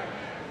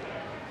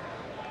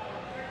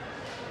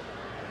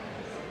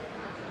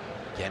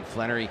 Again,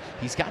 Flannery,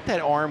 he's got that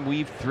arm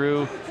weave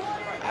through,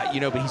 you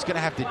know, but he's going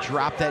to have to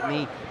drop that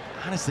knee.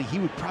 Honestly, he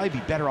would probably be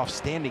better off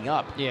standing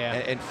up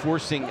and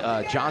forcing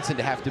Johnson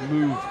to have to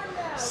move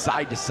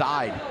side to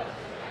side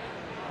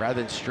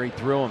rather than straight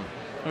through him.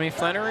 I mean,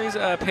 Flannery's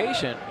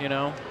patient, you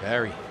know.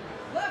 Very.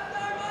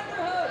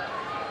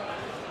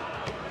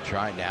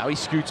 Try now. He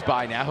scoots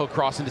by. Now he'll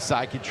cross into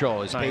side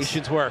control. His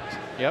patience worked.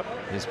 Yep.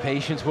 His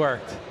patience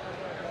worked.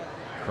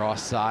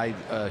 Cross side,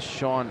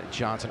 Sean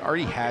Johnson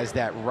already has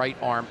that right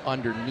arm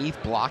underneath,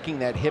 blocking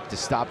that hip to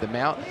stop the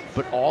mount,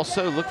 but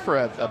also look for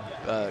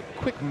a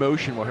quick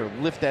motion where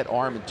he'll lift that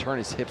arm and turn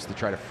his hips to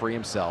try to free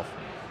himself.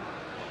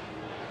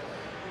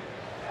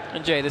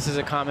 And Jay, this is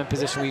a common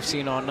position we've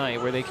seen all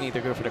night, where they can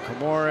either go for the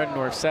Kimura,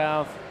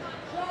 north-south,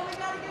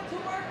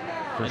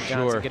 for and sure.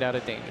 Johnson get out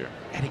of danger.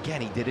 And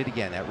again, he did it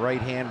again. That right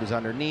hand was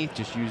underneath,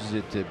 just uses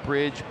it to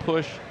bridge,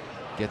 push,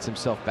 gets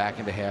himself back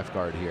into half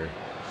guard here.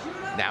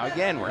 Now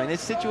again, we're in this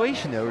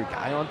situation though.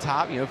 Guy on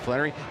top, you know,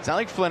 Flannery. It's not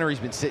like Flannery's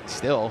been sitting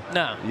still.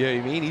 No. You know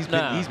what I mean? He's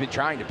been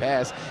trying to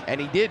pass, and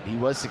he did. He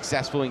was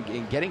successful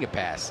in getting a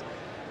pass.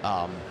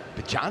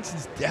 But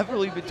Johnson's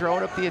definitely been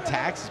throwing up the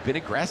attacks. He's been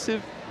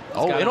aggressive.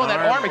 Oh, in on that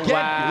arm again.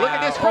 Wow. Look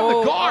at this from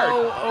the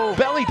guard.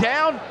 Belly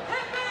down.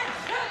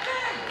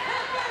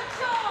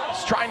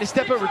 He's trying to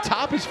step over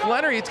top. Is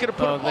Flannery. It's going to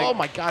put him, oh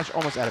my gosh,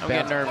 almost out of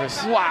bounds. I'm getting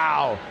nervous.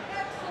 Wow.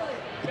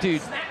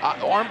 Dude,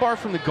 armbar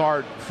from the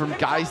guard from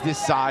guys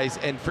this size,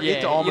 and for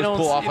it to almost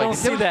pull off like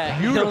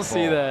this. You don't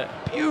see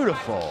that.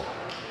 Beautiful.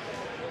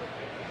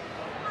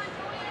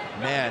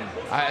 Man,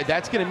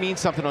 that's going to mean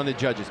something on the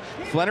judges.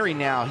 Flannery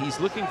now, he's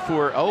looking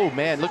for,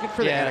 looking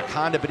for the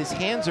anaconda, but his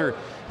hands are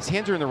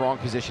in the wrong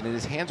position, and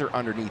his hands are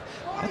underneath.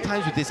 A lot of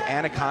times with this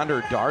anaconda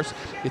or darce,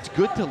 it's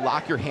good to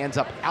lock your hands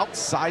up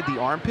outside the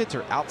armpits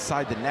or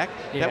outside the neck.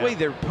 That way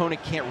their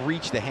opponent can't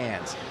reach the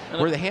hands.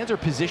 Where the hands are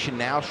positioned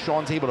now,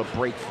 Sean's able to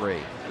break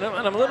free. And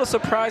I'm a little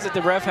surprised that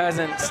the ref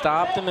hasn't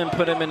stopped him and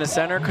put him in the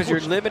center, because you're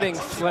limiting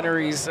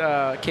Flannery's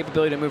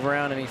capability to move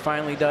around, and he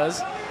finally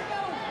does.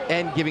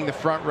 And giving the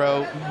front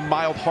row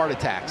mild heart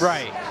attacks.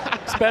 Right,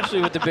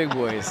 especially with the big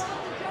boys.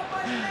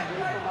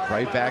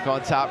 Right back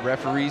on top,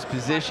 referee's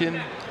position.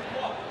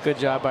 Good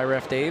job by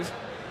Ref Dave.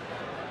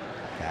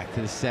 Back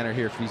to the center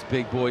here for these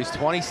big boys.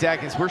 20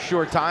 seconds, we're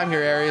short time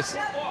here, Arias.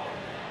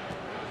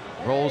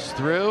 Rolls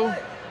through.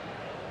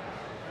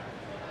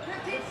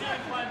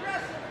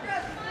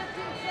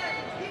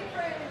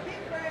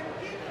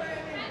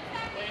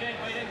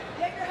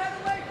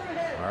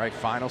 right,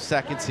 final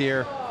seconds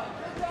here.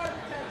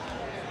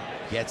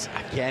 Gets,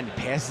 again,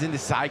 passes into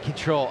side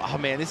control. Oh,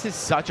 man, this is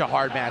such a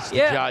hard match to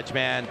judge,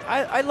 man.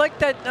 I like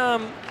that.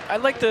 I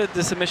like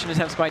the submission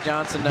attempts by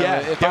Johnson. Yeah,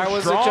 if I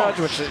was strong, a judge,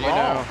 which, you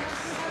know,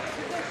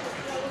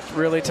 it's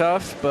really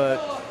tough,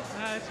 but.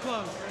 It's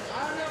close.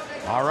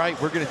 All right,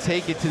 we're going to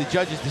take it to the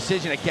judge's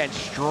decision. Again,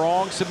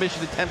 strong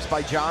submission attempts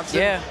by Johnson.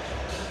 Yeah.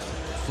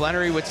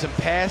 Flannery with some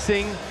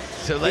passing.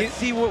 So let's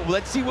see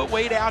what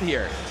weighed out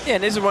here. Yeah,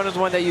 and this is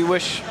one that you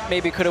wish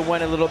maybe could have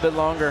went a little bit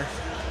longer.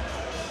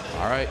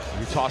 All right,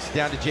 you toss it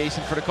down to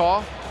Jason for the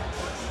call.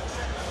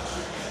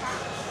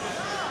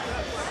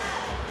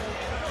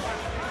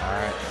 All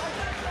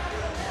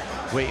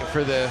right. Waiting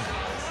for the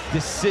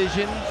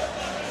decision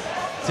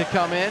to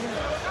come in.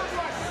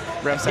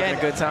 Ref's having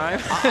a good time.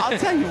 I'll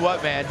tell you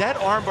what, man, that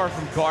armbar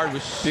from guard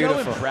was so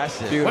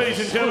impressive. Beautiful. Ladies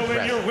and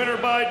gentlemen, your winner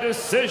by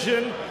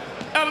decision,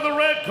 out of the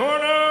red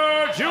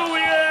corner,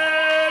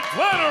 Julian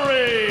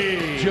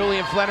Flannery.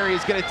 Julian Flannery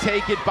is going to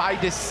take it by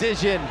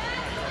decision.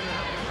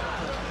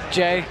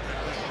 Jay,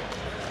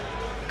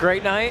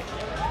 great night.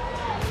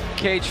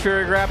 Cage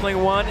Fury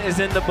Grappling 1 is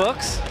in the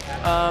books.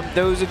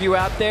 Those of you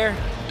out there,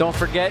 don't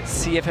forget,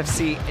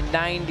 CFFC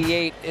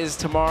 98 is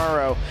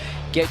tomorrow.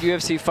 Get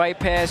UFC Fight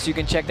Pass. You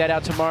can check that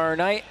out tomorrow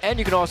night. And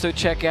you can also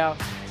check out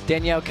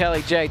Danielle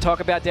Kelly. Jay,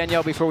 talk about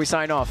Danielle before we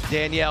sign off.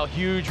 Danielle,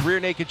 huge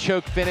rear naked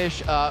choke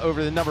finish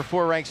over the number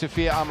 4 ranked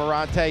Sofia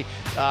Amarante.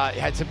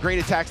 Had some great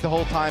attacks the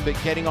whole time, but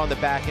getting on the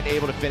back and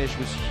able to finish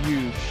was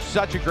huge.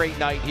 Such a great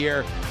night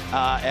here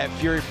at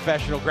Fury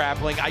Professional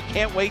Grappling. I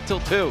can't wait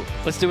till 2.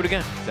 Let's do it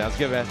again. Sounds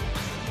good, man.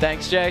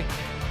 Thanks, Jay.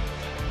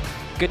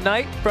 Good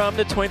night from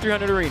the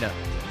 2300 Arena.